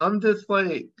 I'm just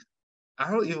like,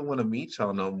 I don't even want to meet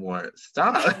y'all no more.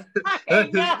 Stop.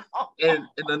 and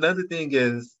another thing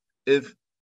is, if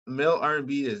male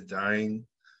R&B is dying,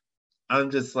 I'm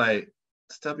just like,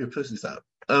 stop your pussies up,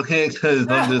 okay? Because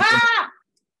I'm just like,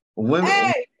 women.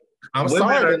 Hey. I'm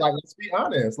sorry, but like, let's be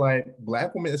honest. Like,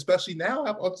 Black women, especially now,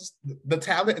 have just the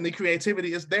talent and the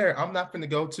creativity is there. I'm not going to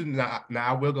go to now.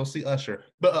 I will go see Usher,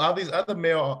 but all these other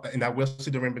male, and I will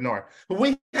see Doreen Bernard. But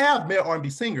we have male R&B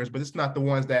singers, but it's not the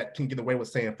ones that can get away with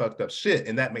saying fucked up shit,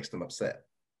 and that makes them upset.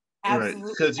 Absolutely. Right,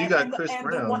 because you got Chris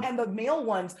Brown. And the male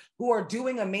ones who are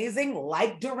doing amazing,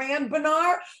 like Duran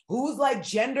Bernard, who's like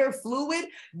gender fluid,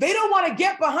 they don't want to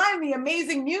get behind the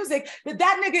amazing music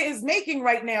that nigga is making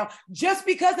right now just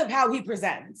because of how he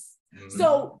presents. Mm-hmm.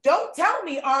 So don't tell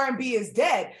me R&B is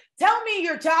dead. Tell me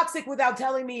you're toxic without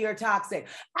telling me you're toxic.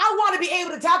 I want to be able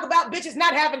to talk about bitches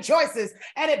not having choices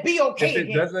and it be okay.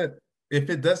 If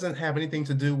it doesn't have anything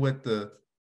to do with the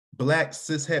Black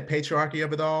cishet patriarchy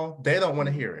of it all, they don't want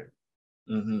to hear it.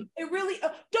 Mm-hmm. It really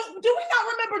do we not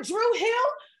remember Drew Hill?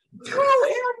 Drew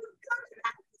Hill was coming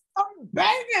out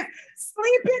banging,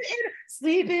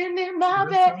 sleeping in my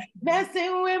bed,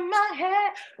 messing with my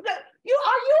head. Are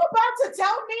you about to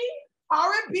tell me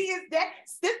R&B is dead?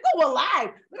 Cisco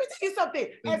alive. Let me tell you something.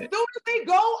 As soon as they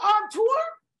go on tour,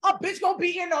 a bitch gonna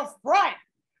be in the front.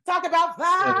 Talk about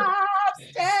 5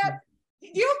 steps.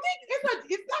 You think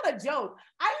it's not a joke?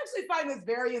 I actually find this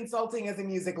very insulting as a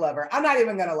music lover. I'm not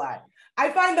even gonna lie. I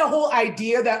find the whole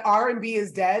idea that R&B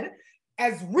is dead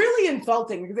as really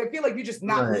insulting because I feel like you're just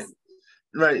not listening.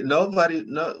 Right.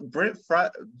 Brent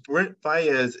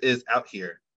Faiyaz is out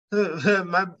here.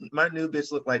 my new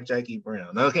bitch look like Jackie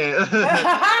Brown. Okay. So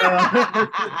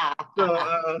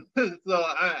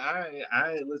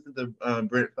I listen to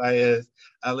Brent Faiyaz.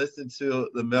 I listen to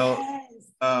the male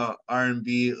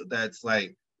R&B that's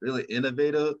like really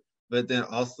innovative, but then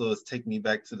also it's taking me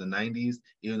back to the 90s,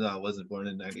 even though I wasn't born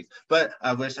in the 90s. But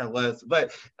I wish I was.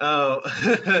 But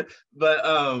I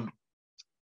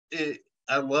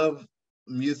love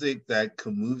music that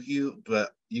can move you,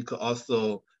 but you could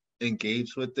also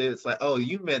engage with it. It's like, oh,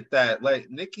 you meant that. Like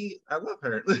Nikki, I love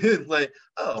her. It's like,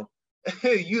 oh,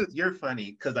 hey, you're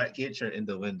funny because I get your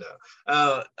innuendo.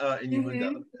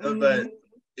 Innuendo. But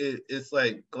it's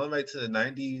like going back to the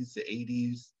 90s, the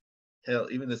 80s, hell,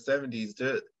 even the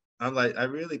 70s. I'm like, I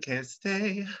really can't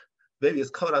stay. Baby, it's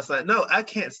cold outside. No, I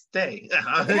can't stay.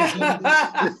 No,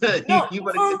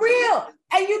 for real.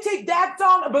 And you take that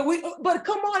song, but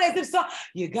come on, as if song,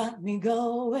 you got me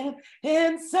going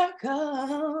in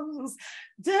circles.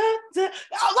 Like,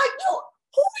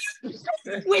 who are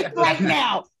you with right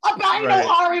now about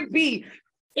no R&B?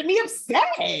 Get me upset.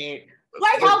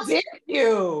 Like, how dare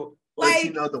you? Like,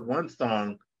 you know, the one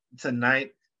song,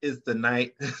 Tonight is the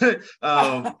Night.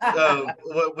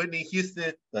 Whitney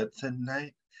Houston, but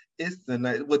tonight is the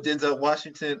night with Denzel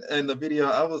Washington in the video.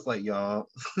 I was like, y'all,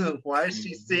 why is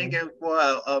she singing for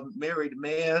a married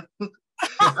man?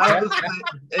 I was like,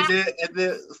 and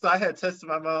then so I had tested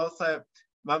my mom. I was like,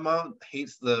 my mom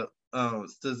hates the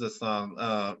SZA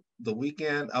song, The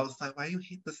Weekend. I was like, why you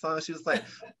hate the song? She was like,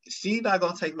 she not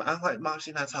gonna take my. I was like, Mom,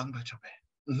 she's not talking about your man.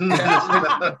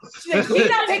 She's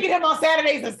not taking him on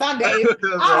Saturdays and Sundays.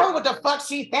 I heard what the fuck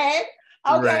she said.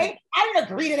 Okay, right. I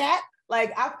didn't agree to that.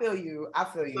 Like, I feel you.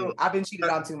 So, I've been cheated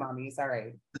on too, mommy. It's all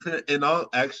right. In all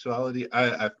actuality,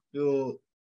 I feel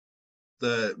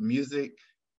the music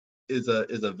is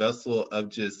a vessel of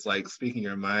just like speaking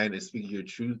your mind and speaking your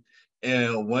truth.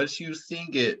 And once you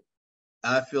sing it,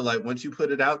 I feel like once you put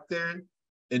it out there,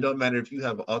 it don't matter if you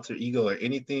have an alter ego or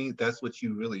anything, that's what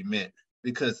you really meant.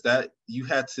 because that you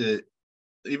had to,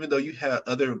 even though you had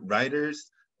other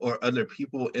writers or other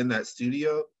people in that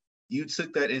studio, you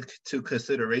took that into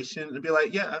consideration and be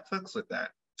like, yeah, I fucks with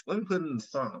that. Let me put it in the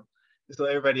song so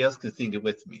everybody else can sing it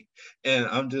with me. And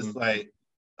I'm just like,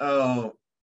 oh,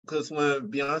 because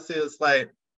when Beyonce was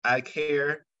like, I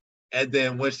care, and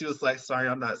then when she was like, sorry,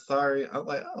 I'm not sorry, I'm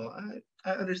like, oh,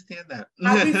 I understand that.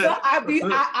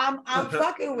 I'm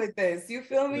fucking with this. You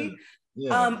feel me?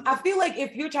 Yeah. I feel like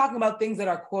if you're talking about things that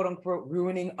are quote unquote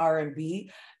ruining R&B,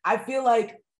 I feel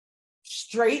like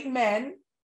straight men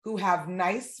who have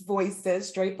nice voices,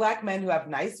 straight Black men who have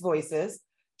nice voices,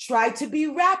 try to be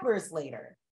rappers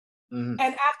later. And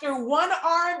after one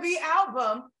R&B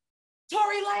album,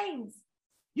 Tory Lanez,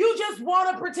 you just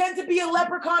want to pretend to be a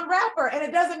leprechaun rapper and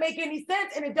it doesn't make any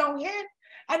sense and it don't hit.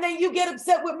 And then you get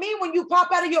upset with me when you pop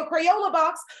out of your Crayola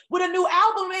box with a new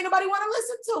album and ain't nobody want to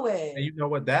listen to it. And you know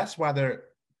what? That's why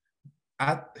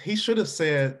he should have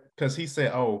said, because he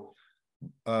said, oh,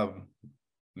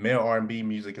 male R&B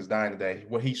music is dying today.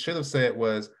 What he should have said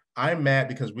was, I'm mad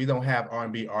because we don't have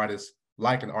R&B artists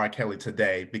like an R. Kelly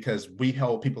today, because we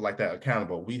hold people like that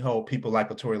accountable. We hold people like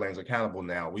Tory Lanez accountable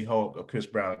now. We hold Chris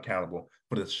Brown accountable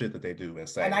for the shit that they do and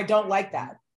say. And I don't like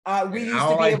that. We used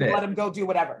to be able to let him go do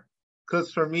whatever.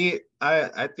 Because for me,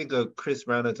 I think of Chris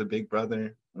Brown as a big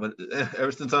brother.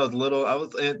 Ever since I was little,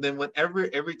 and then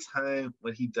every time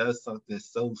when he does something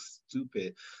so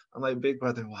stupid, I'm like, big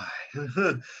brother, why?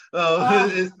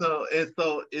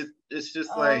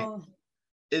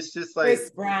 It's just like Chris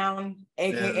Brown,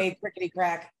 aka Crickety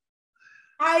Crack.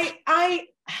 I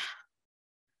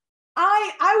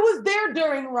was there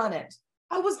during Run It.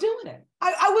 I was doing it.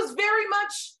 I was very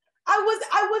much.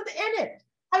 I was in it.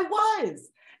 I was.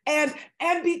 And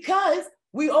because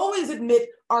we always admit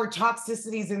our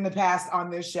toxicities in the past on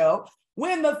this show,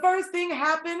 when the first thing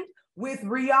happened with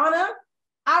Rihanna,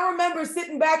 I remember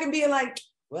sitting back and being like,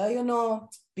 well, you know,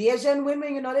 Asian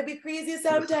women, they be crazy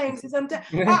sometimes.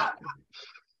 Bruh,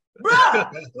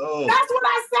 that's what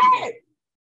I said.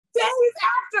 Days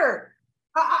after.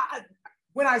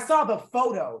 When I saw the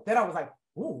photo, then I was like,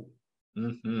 ooh.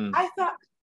 I thought,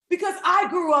 because I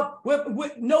grew up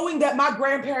with knowing that my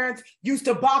grandparents used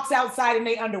to box outside in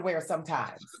their underwear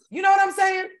sometimes. You know what I'm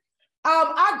saying?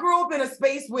 I grew up in a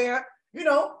space where,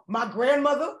 my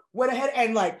grandmother went ahead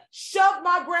and shoved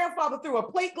my grandfather through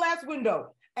a plate glass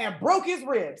window and broke his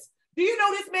ribs. Do you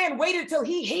know this man waited till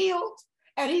he healed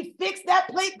and he fixed that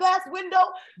plate glass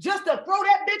window just to throw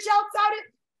that bitch outside it?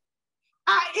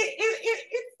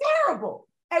 It's terrible.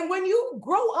 And when you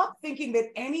grow up thinking that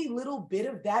any little bit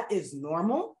of that is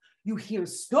normal, you hear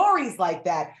stories like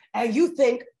that and you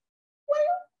think,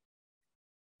 well,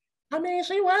 I mean,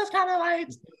 she was kind of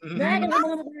nagging him a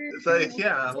little bit. So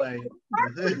yeah,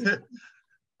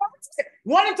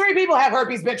 1 in 3 people have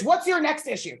herpes, bitch. What's your next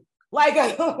issue?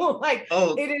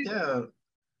 It is.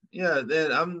 Yeah.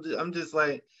 Then I'm just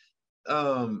like,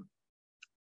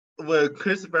 with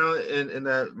Chris Brown in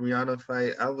that Rihanna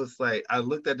fight, I was like, I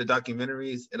looked at the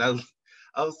documentaries and I was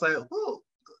like, oh,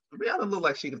 Rihanna looked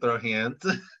like she could throw hands.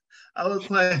 I was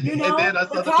like, and then I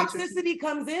saw the toxicity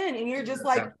comes in, and you're just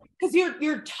like, because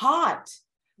you're taught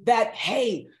that,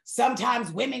 hey,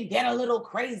 sometimes women get a little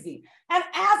crazy. And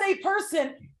as a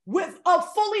person with a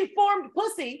fully formed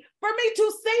pussy, for me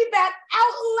to say that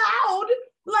out loud,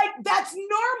 that's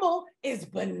normal, is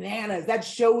bananas. That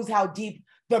shows how deep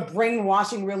the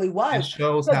brainwashing really was. It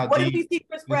shows how what deep. Did we see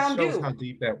Chris Brown do? It shows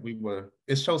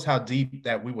how deep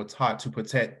that we were taught to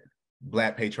protect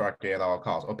Black patriarchy at all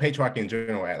costs, or patriarchy in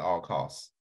general at all costs.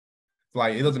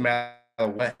 It doesn't matter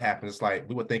what happens. It's like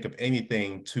we would think of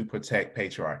anything to protect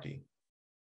patriarchy,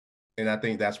 and I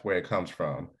think that's where it comes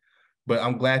from. But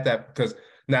I'm glad that, because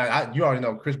now you already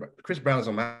know Chris Brown is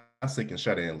on my sick and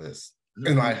shut in list.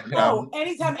 And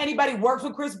anytime anybody works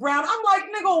with Chris Brown, I'm like,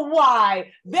 nigga, why?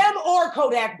 Them or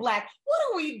Kodak Black? What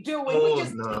are we doing? We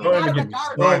just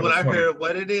when I heard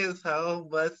what it is, how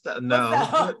much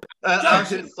no. I'm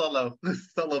just solo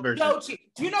version. Doechii.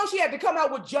 Do you know she had to come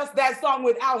out with just that song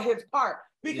without his part?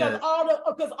 Because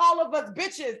all of us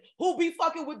bitches who be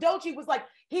fucking with Doechii was like,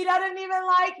 he doesn't even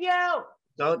like you.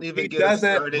 Don't even get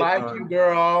started. He doesn't like you,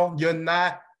 girl. You're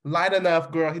not light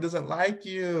enough, girl. He doesn't like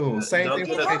you. Same thing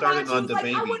with starting on the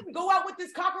baby. I wouldn't go out with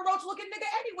this cockroach looking nigga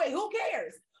anyway. Who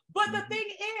cares? But the thing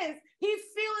is, he's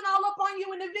feeling all up on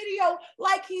you in the video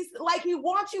like he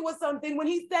wants you or something, when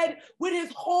he said with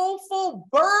his whole full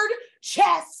bird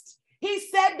chest, he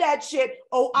said that shit,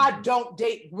 oh, I don't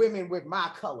date women with my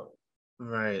color.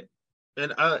 Right.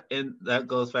 And that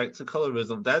goes back to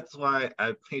colorism. That's why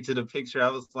I painted a picture. I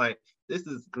was like, this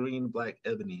is green, black,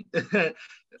 ebony. And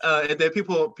then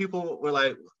people were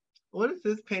like, what does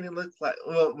this painting look like?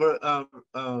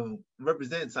 Well,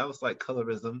 represents. I was like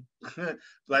colorism.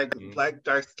 Black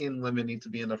dark skinned women need to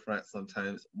be in the front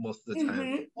sometimes, most of the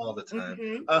time, all the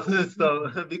time.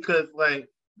 So because like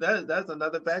that's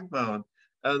another backbone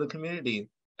of the community.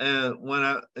 And when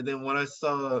I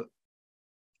saw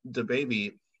the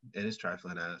baby and his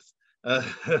trifling ass,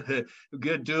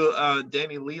 good dude,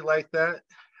 Danny Lee like that,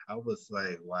 I was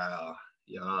like, wow,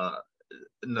 y'all.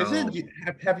 No. Is it,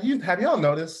 have y'all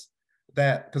noticed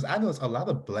that? Because I notice a lot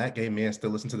of Black gay men still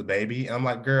listen to the baby, and I'm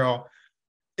like, girl,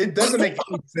 it doesn't make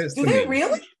any sense to me. Do they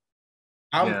really?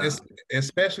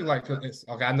 Especially like,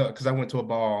 okay, I know because I went to a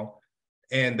ball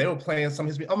and they were playing some of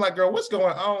his music. I'm like, girl, what's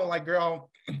going on? Like, girl,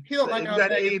 he don't like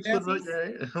that age was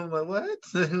right. I'm like, what?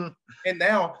 And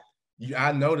now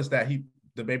I noticed that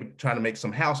the baby trying to make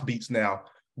some house beats now.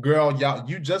 Girl, y'all,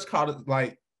 you just caught it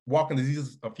like walking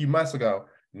diseases a few months ago.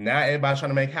 Now everybody's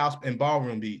trying to make house and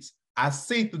ballroom beats. I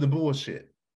see through the bullshit.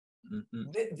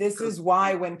 This is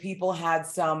why when people had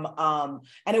some,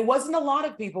 and it wasn't a lot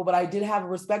of people, but I did have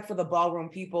respect for the ballroom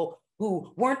people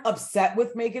who weren't upset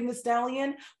with Megan Thee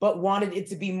Stallion, but wanted it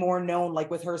to be more known,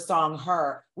 like with her song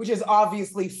 "Her," which is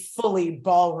obviously fully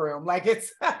ballroom. Like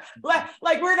it's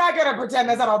like we're not gonna pretend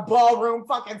that's not a ballroom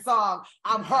fucking song.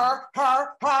 I'm her.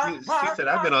 She said,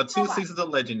 "I've been on 2 seasons of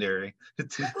Legendary."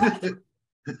 That's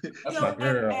my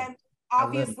girl. And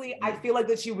obviously, I feel like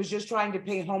that she was just trying to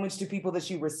pay homage to people that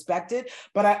she respected,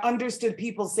 but I understood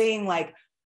people saying like,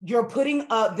 you're putting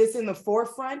this in the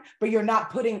forefront, but you're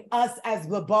not putting us as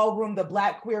the ballroom, the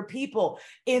Black queer people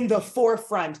in the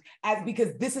forefront,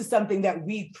 because this is something that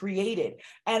we created.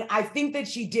 And I think that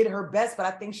she did her best, but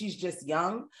I think she's just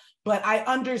young. But I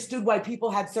understood why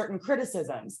people had certain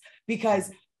criticisms,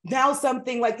 because now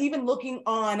something like even looking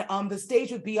on the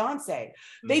stage with Beyonce,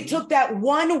 they took that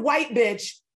one white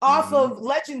bitch off of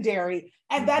Legendary,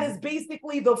 and that is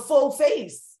basically the full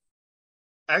face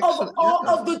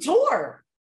of the tour.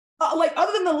 Like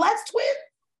other than the Lex twin,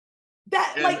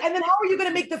 and then how are you going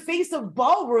to make the face of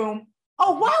ballroom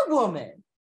a white woman?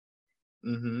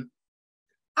 I'm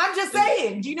just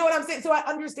saying, do you know what I'm saying? So I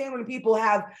understand when people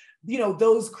have,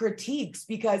 those critiques,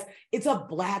 because it's a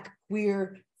Black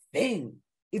queer thing.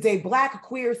 It's a Black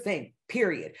queer thing,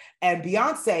 period. And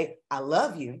Beyonce, I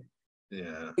love you.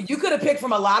 Yeah. You could have picked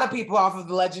from a lot of people off of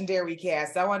the Legendary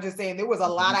cast. I want to say there was a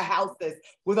lot of houses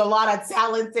with a lot of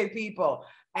talented people.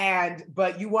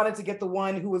 But you wanted to get the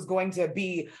one who was going to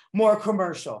be more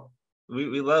commercial.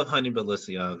 We love Honey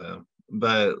Balenciaga,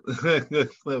 but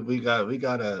we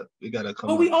gotta come.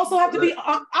 But we also have to be.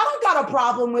 I don't got a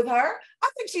problem with her. I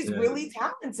think she's really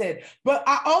talented, but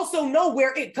I also know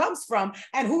where it comes from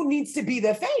and who needs to be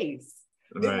the face.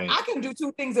 Right. I can do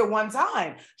two things at one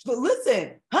time. But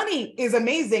listen, Honey is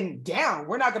amazing. Down.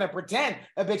 We're not going to pretend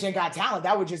a bitch ain't got talent.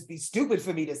 That would just be stupid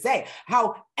for me to say.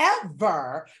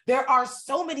 However, there are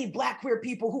so many Black queer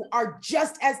people who are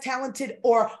just as talented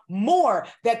or more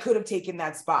that could have taken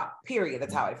that spot. Period.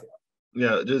 That's how I feel.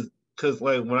 Yeah, just because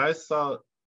like when I saw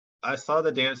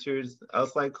the dancers, I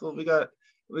was like, cool, we got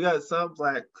some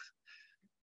Black,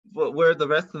 but where are the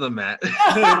rest of them at?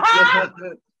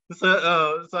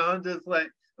 So I'm just like,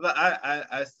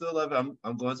 I still love it.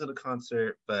 I'm going to the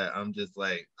concert, but I'm just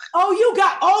like, you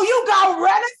got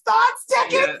Renaissance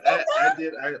tickets. Yeah, I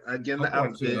did. I get in the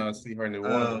outfit to see her in New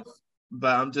Orleans.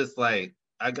 But I'm just like,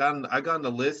 I got on the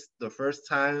list the first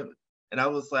time, and I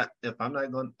was like, if I'm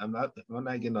not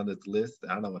getting on this list,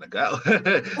 I don't want to go. But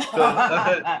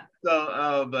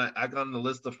I got on the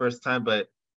list the first time. But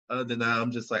other than that,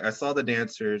 I'm just like, I saw the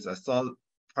dancers, I saw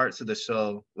parts of the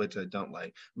show, which I don't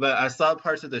like, but I saw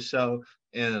parts of the show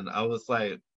and I was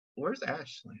like, where's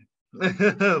Ashley?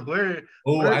 The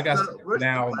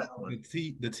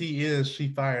tea is she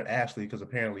fired Ashley because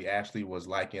apparently Ashley was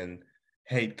liking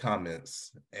hate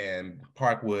comments, and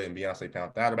Parkwood and Beyonce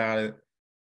found out about it,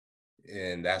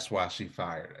 and that's why she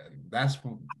fired her. That's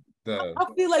the. I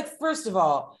feel like, first of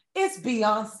all, it's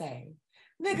Beyonce,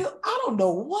 nigga. I don't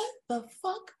know what the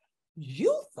fuck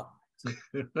you thought.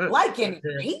 Liking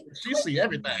me? She see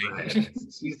everything.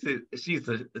 She's in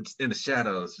the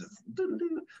shadows.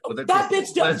 That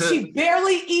bitch does. She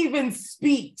barely even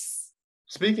speaks.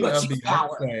 Speaking of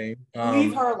Beyonce,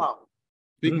 leave her alone.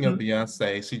 Speaking of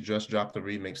Beyonce, she just dropped the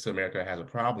remix to "America Has a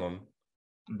Problem."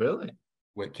 Really?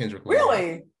 With Kendrick Lamar.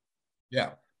 Really?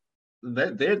 Yeah.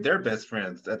 They're best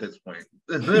friends at this point.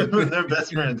 They're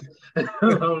best friends.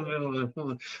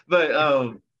 But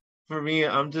for me,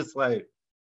 I'm just like,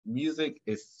 music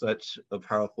is such a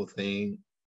powerful thing.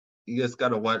 You just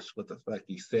gotta watch what the fuck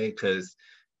you say, because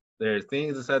there are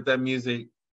things inside that music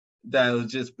that will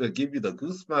just give you the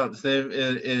goosebumps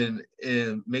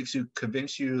and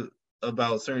convince you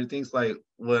about certain things. Like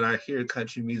when I hear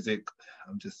country music,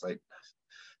 I'm just like,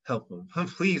 help them,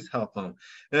 please help them,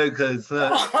 because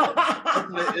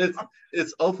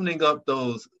it's opening up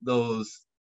those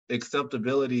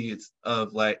acceptabilities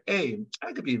of like, hey,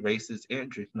 I could be racist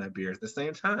and drink my beer at the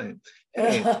same time.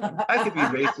 Hey, I could be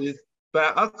racist,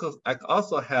 but I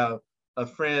also have a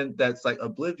friend that's like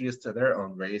oblivious to their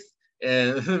own race,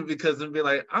 and because they'll be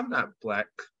like, I'm not black,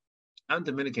 I'm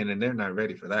Dominican, and they're not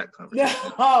ready for that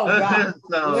conversation. Oh God!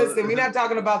 So, listen, we're not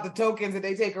talking about the tokens that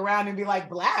they take around and be like,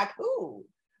 black, ooh.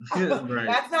 right.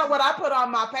 That's not what I put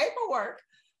on my paperwork.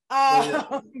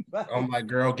 Oh my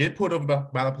girl, get put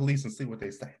up by the police and see what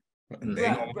they say.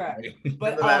 They right.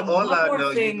 But like, one I more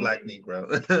know thing, you black Negro.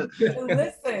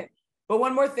 listen. But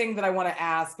one more thing that I want to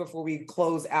ask before we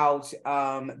close out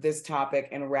this topic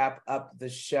and wrap up the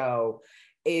show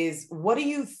is, what do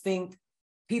you think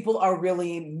people are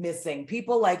really missing?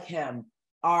 People like him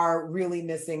are really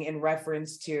missing in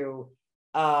reference to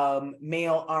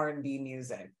male R&B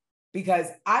music. Because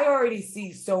I already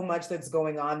see so much that's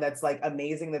going on that's like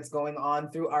amazing that's going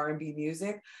on through R&B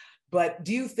music. But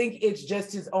do you think it's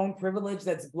just his own privilege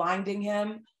that's blinding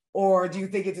him? Or do you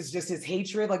think it's just his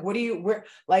hatred? Like, what do you,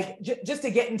 just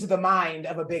to get into the mind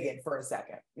of a bigot for a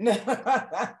second.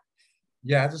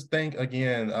 Yeah, I just think,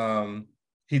 again,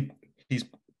 he's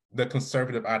the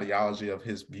conservative ideology of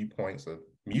his viewpoints of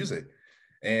music.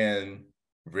 And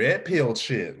red pill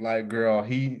shit, like, girl,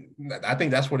 I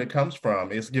think that's where it comes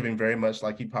from. It's giving very much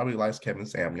like he probably likes Kevin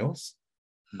Samuels.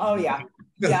 Oh yeah,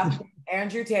 yeah.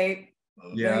 Andrew Tate.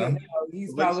 Yeah,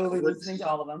 he's probably listening to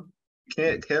all of them.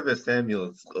 Kevin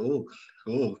Samuels.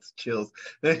 Oh, chills.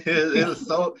 It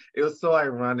was so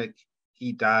ironic.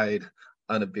 He died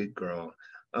on a big girl.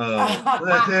 Under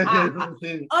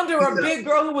a big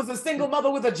girl who was a single mother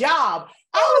with a job.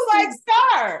 I was like,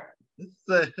 sir.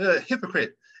 It's a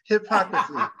hypocrite.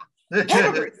 Hypocrisy.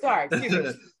 Hypocrite. Sorry, excuse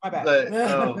me. My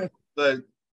bad. But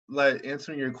like,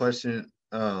 answering your question,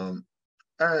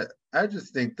 I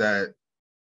just think that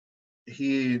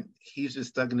he's just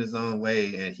stuck in his own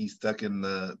way, and he's stuck in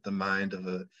the mind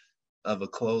of a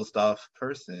closed off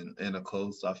person and a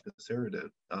closed off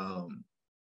conservative.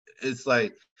 It's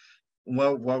like,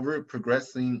 while we're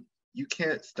progressing, you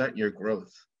can't stunt your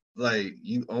growth. Like,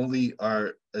 you only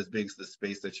are as big as the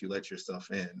space that you let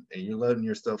yourself in, and you're letting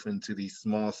yourself into these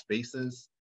small spaces,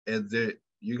 and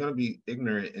you're going to be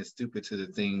ignorant and stupid to the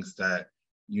things that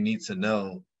you need to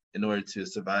know in order to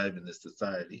survive in this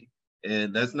society.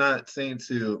 And that's not saying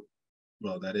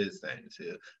that is saying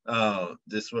to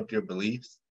disrupt your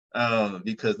beliefs,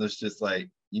 because it's just like,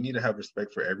 you need to have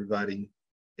respect for everybody,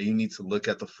 and you need to look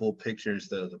at the full picture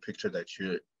instead of the picture that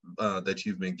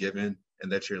you've been given and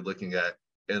that you're looking at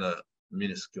in a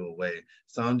minuscule way.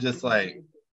 So I'm just like,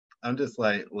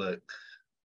 look,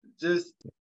 just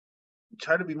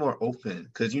try to be more open,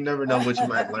 because you never know what you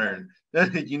might learn.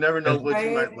 You never know what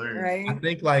you might learn. Right. I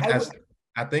think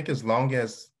I think as long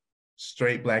as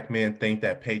straight black men think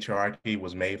that patriarchy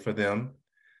was made for them,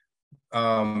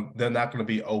 they're not going to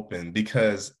be open,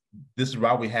 because this is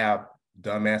why we have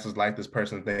dumbasses like this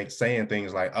person saying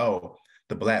things like, oh,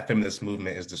 the black feminist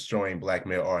movement is destroying black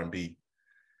male R&B.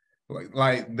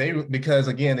 Because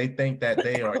again, they think that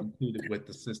they are included with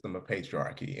the system of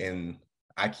patriarchy. And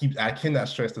I cannot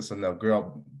stress this enough,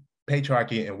 girl,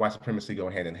 patriarchy and white supremacy go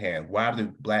hand in hand. Why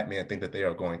do black men think that they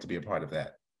are going to be a part of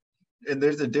that? And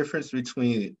there's a difference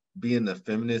between being a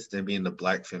feminist and being a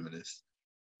black feminist.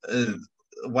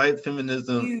 White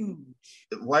feminism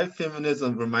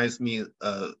reminds me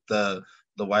of the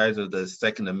wives of the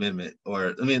Second Amendment,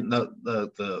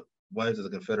 the wives of the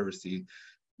Confederacy.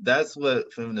 That's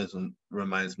what feminism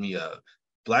reminds me of.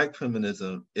 Black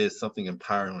feminism is something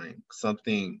empowering,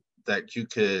 something that you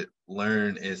could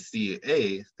learn and see,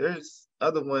 hey, there's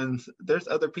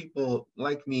other people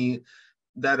like me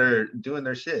that are doing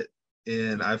their shit.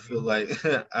 And I feel like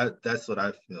that's what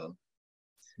I feel.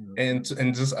 And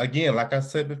just, again, like I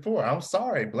said before, I'm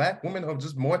sorry, black women are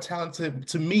just more talented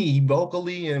to me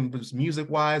vocally and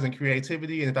music wise and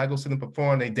creativity. And if I go sit and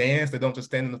perform, they dance, they don't just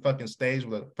stand on the fucking stage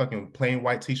with a fucking plain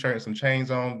white t-shirt and some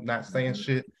chains on, not saying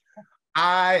shit.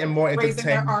 I am more entertained. Raising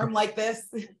their arm like this.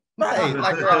 Right.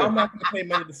 Like, girl, I'm not gonna pay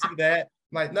money to see that.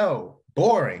 Like, no,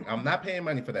 boring. I'm not paying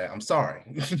money for that. I'm sorry.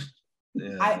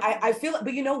 Yeah. I feel it,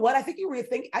 but you know what? I think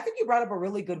you brought up a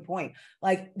really good point.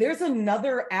 Like, there's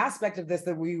another aspect of this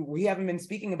that we haven't been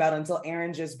speaking about until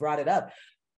Aaron just brought it up.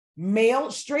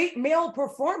 Straight male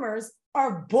performers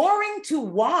are boring to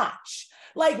watch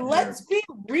Like, let's be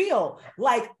real.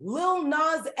 Like Lil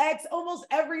Nas X, almost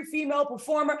every female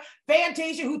performer,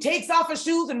 Fantasia, who takes off her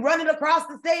shoes and running across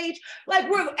the stage. Like,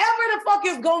 wherever the fuck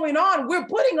is going on, we're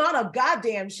putting on a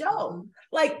goddamn show.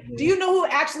 Like, do you know who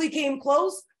actually came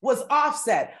close? Was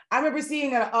Offset. I remember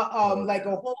seeing a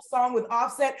whole song with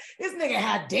Offset. This nigga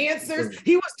had dancers.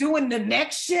 He was doing the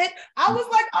next shit. I was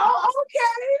like, oh,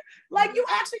 okay. Like, you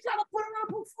actually trying to put on a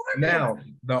performance. Now,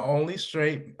 the only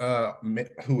straight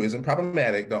who isn't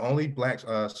problematic, the only black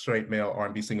straight male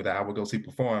R&B singer that I would go see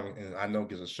perform, and I know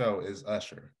gives a show, is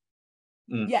Usher.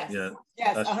 Yes,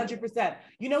 100%.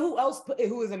 You know who else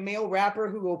who is a male rapper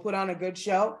who will put on a good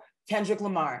show? Kendrick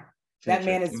Lamar. That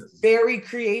man is very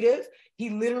creative.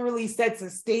 He literally sets a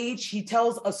stage. He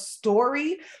tells a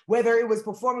story, whether it was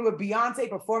performing with Beyonce,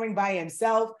 performing by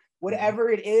himself,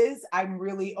 whatever it is. I'm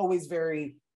really always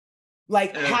very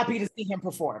happy to see him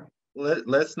perform.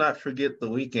 Let's not forget The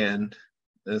Weeknd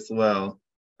as well.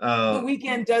 The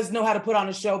Weeknd does know how to put on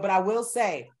a show, but I will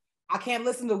say, I can't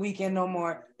listen to Weeknd no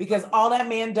more because all that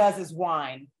man does is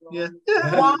whine. Yeah.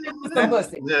 Whine with some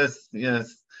pussy.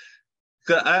 Yes.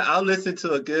 I'll listen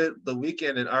to a good The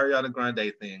Weeknd and Ariana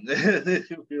Grande thing.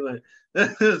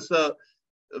 So,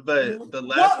 but the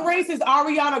last. What race is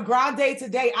Ariana Grande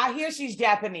today? I hear she's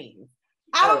Japanese.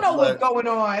 I don't know what's going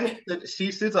on.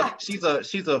 She's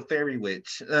a fairy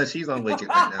witch. She's on Wicked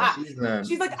right now.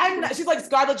 She's like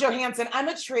Scarlett Johansson. I'm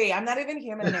a tree. I'm not even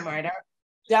human anymore.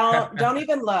 Don't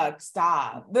even look.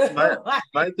 Stop.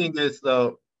 My thing is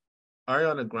though,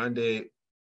 Ariana Grande,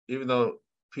 even though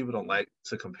people don't like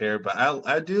to compare, but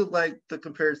I do like the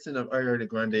comparison of Ariana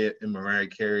Grande and Mariah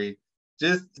Carey,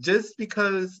 just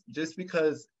because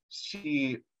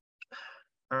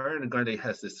Ariana Grande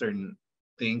has this certain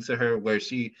thing to her where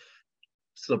she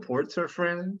supports her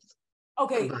friends.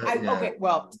 Okay, okay,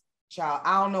 well, child,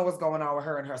 I don't know what's going on with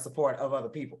her and her support of other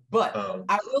people, but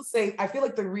I will say, I feel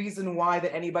like the reason why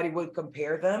that anybody would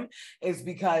compare them is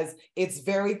because it's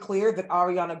very clear that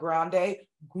Ariana Grande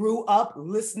grew up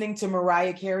listening to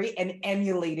Mariah Carey and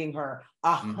emulating her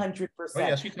 100%.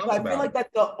 Yeah, so I feel like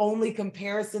that's the only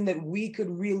comparison that we could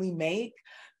really make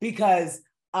because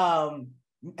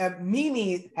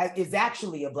Mimi is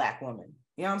actually a Black woman.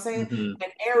 You know what I'm saying? And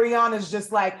Ariana's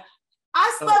just like,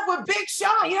 I slept with Big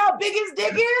Sean. You know how big his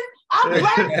dick is? I'm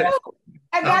Black too.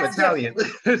 And that's Italian.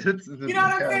 You know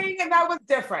what I'm saying? And that was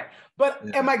different. But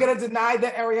am I going to deny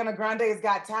that Ariana Grande has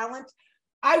got talent?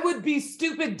 I would be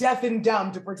stupid, deaf, and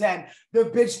dumb to pretend the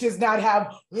bitch does not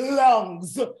have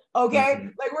lungs, okay?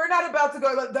 Like, we're not about to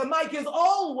go, the mic is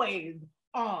always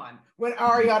on when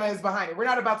Ariana is behind it. We're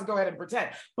not about to go ahead and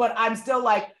pretend. But I'm still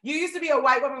like, you used to be a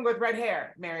white woman with red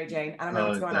hair, Mary Jane. I don't know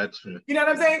what's going on. True. You know what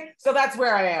I'm saying? So that's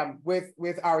where I am with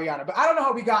Ariana. But I don't know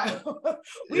how we got.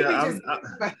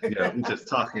 I'm just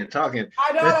talking.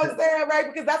 I know what I'm saying, right?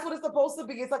 Because that's what it's supposed to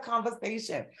be. It's a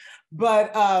conversation.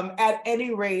 But at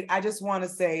any rate, I just want to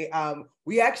say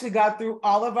we actually got through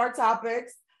all of our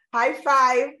topics. High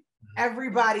five,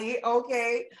 everybody.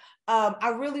 Okay. I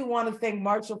really want to thank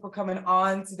Marshall for coming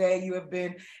on today. You have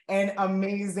been an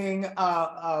amazing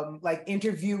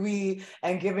interviewee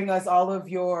and giving us all of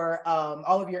your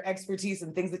expertise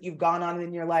and things that you've gone on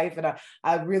in your life. And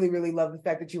I really, really love the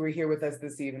fact that you were here with us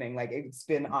this evening. Like, it's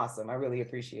been awesome. I really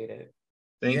appreciate it.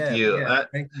 Thank you. Yeah.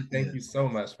 Thank you so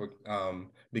much for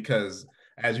because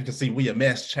as you can see, we a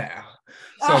mess, child.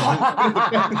 So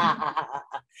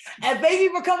and thank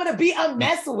you for coming to be a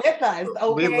mess with us.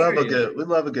 Okay? We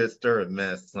love a good stir of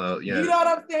mess. So yeah. You know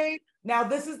what I'm saying? Now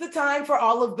this is the time for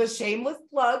all of the shameless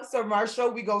plugs. So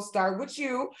Marshall, we go start with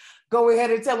you. Go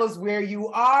ahead and tell us where you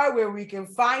are, where we can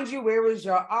find you, where is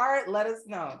your art? Let us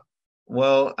know.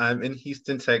 Well, I'm in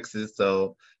Houston, Texas.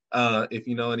 So if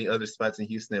you know any other spots in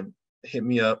Houston, hit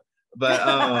me up.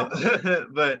 But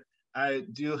but I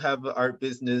do have an art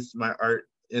business. My art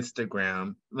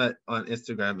Instagram, but on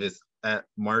Instagram is at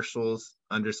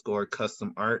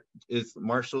Marshalls_custom art. It's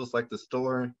Marshalls like the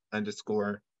store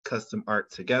 _custom art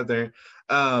together.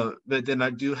 But then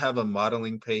I do have a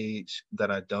modeling page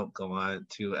that I don't go on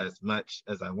to as much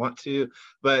as I want to,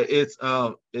 but it's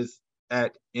at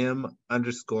M_A_BRADL.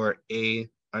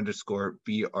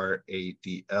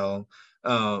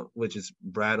 Which is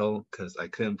Brattle because I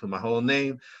couldn't put my whole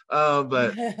name.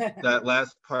 But that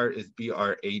last part is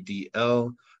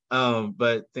BRADL.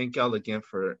 But thank y'all again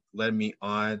for letting me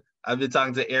on. I've been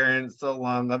talking to Aaron so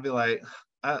long. I'll be like,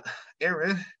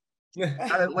 Aaron,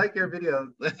 I like your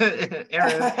videos.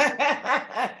 Aaron,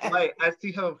 like I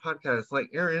see her podcast. Like,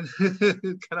 Aaron,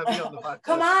 can I be on the podcast?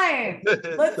 Come on,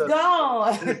 let's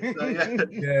go.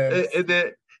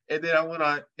 And then I went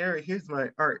on, Aaron, here's my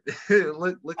art.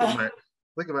 look at my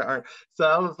Look at my art. So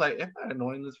I was like, am I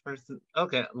annoying this person?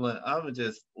 Okay, look, I'm gonna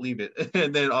just leave it.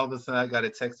 And then all of a sudden I got a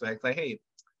text back like, hey, you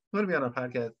want to be on a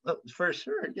podcast? Oh, for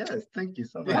sure. Yes. Thank you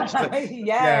so much.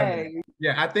 Yeah, Yay.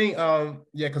 yeah. I think,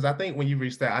 because I think when you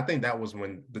reached that, I think that was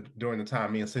when during the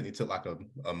time me and Sydney took like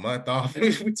a month off.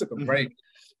 We took a break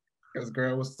because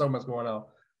girl, was so much going on.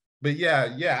 But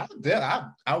yeah,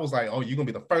 I was like, oh, you're gonna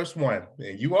be the first one,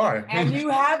 and you are. And you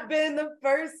have been the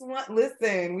first one.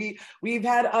 Listen, we've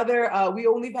had other, we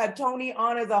only had Tony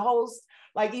on as a host,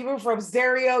 like even from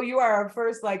Stereo. You are our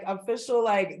first like official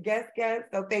like guest.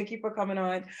 So thank you for coming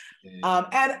on.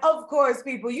 And of course,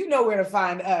 people, you know where to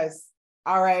find us.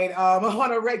 All right,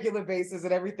 on a regular basis,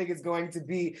 and everything is going to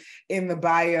be in the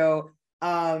bio.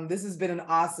 This has been an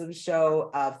awesome show.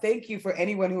 Thank you for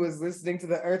anyone who is listening to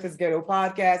the Earth is Ghetto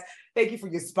podcast. Thank you for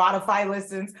your Spotify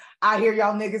listens. I hear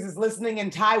y'all niggas is listening in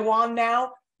Taiwan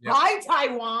now. Yep. Hi,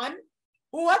 Taiwan.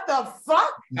 What the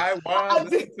fuck? Taiwan,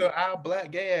 listen to our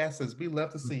black gay asses. We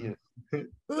love to see it.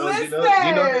 Listen.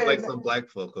 You know there's like some black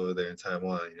folk over there in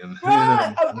Taiwan.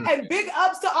 And big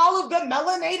ups to all of the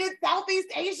melanated Southeast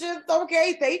Asians.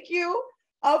 Okay, thank you.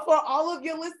 For all of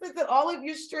your listens and all of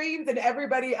your streams and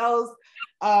everybody else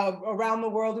around the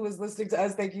world who is listening to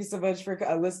us. Thank you so much for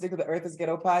listening to the Earth is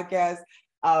Ghetto podcast.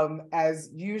 As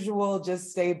usual,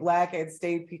 just stay black and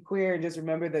stay queer, and just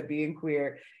remember that being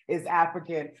queer is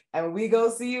African. And we go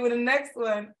see you in the next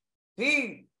one.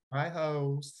 Peace. Bye,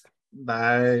 hoes.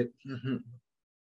 Bye.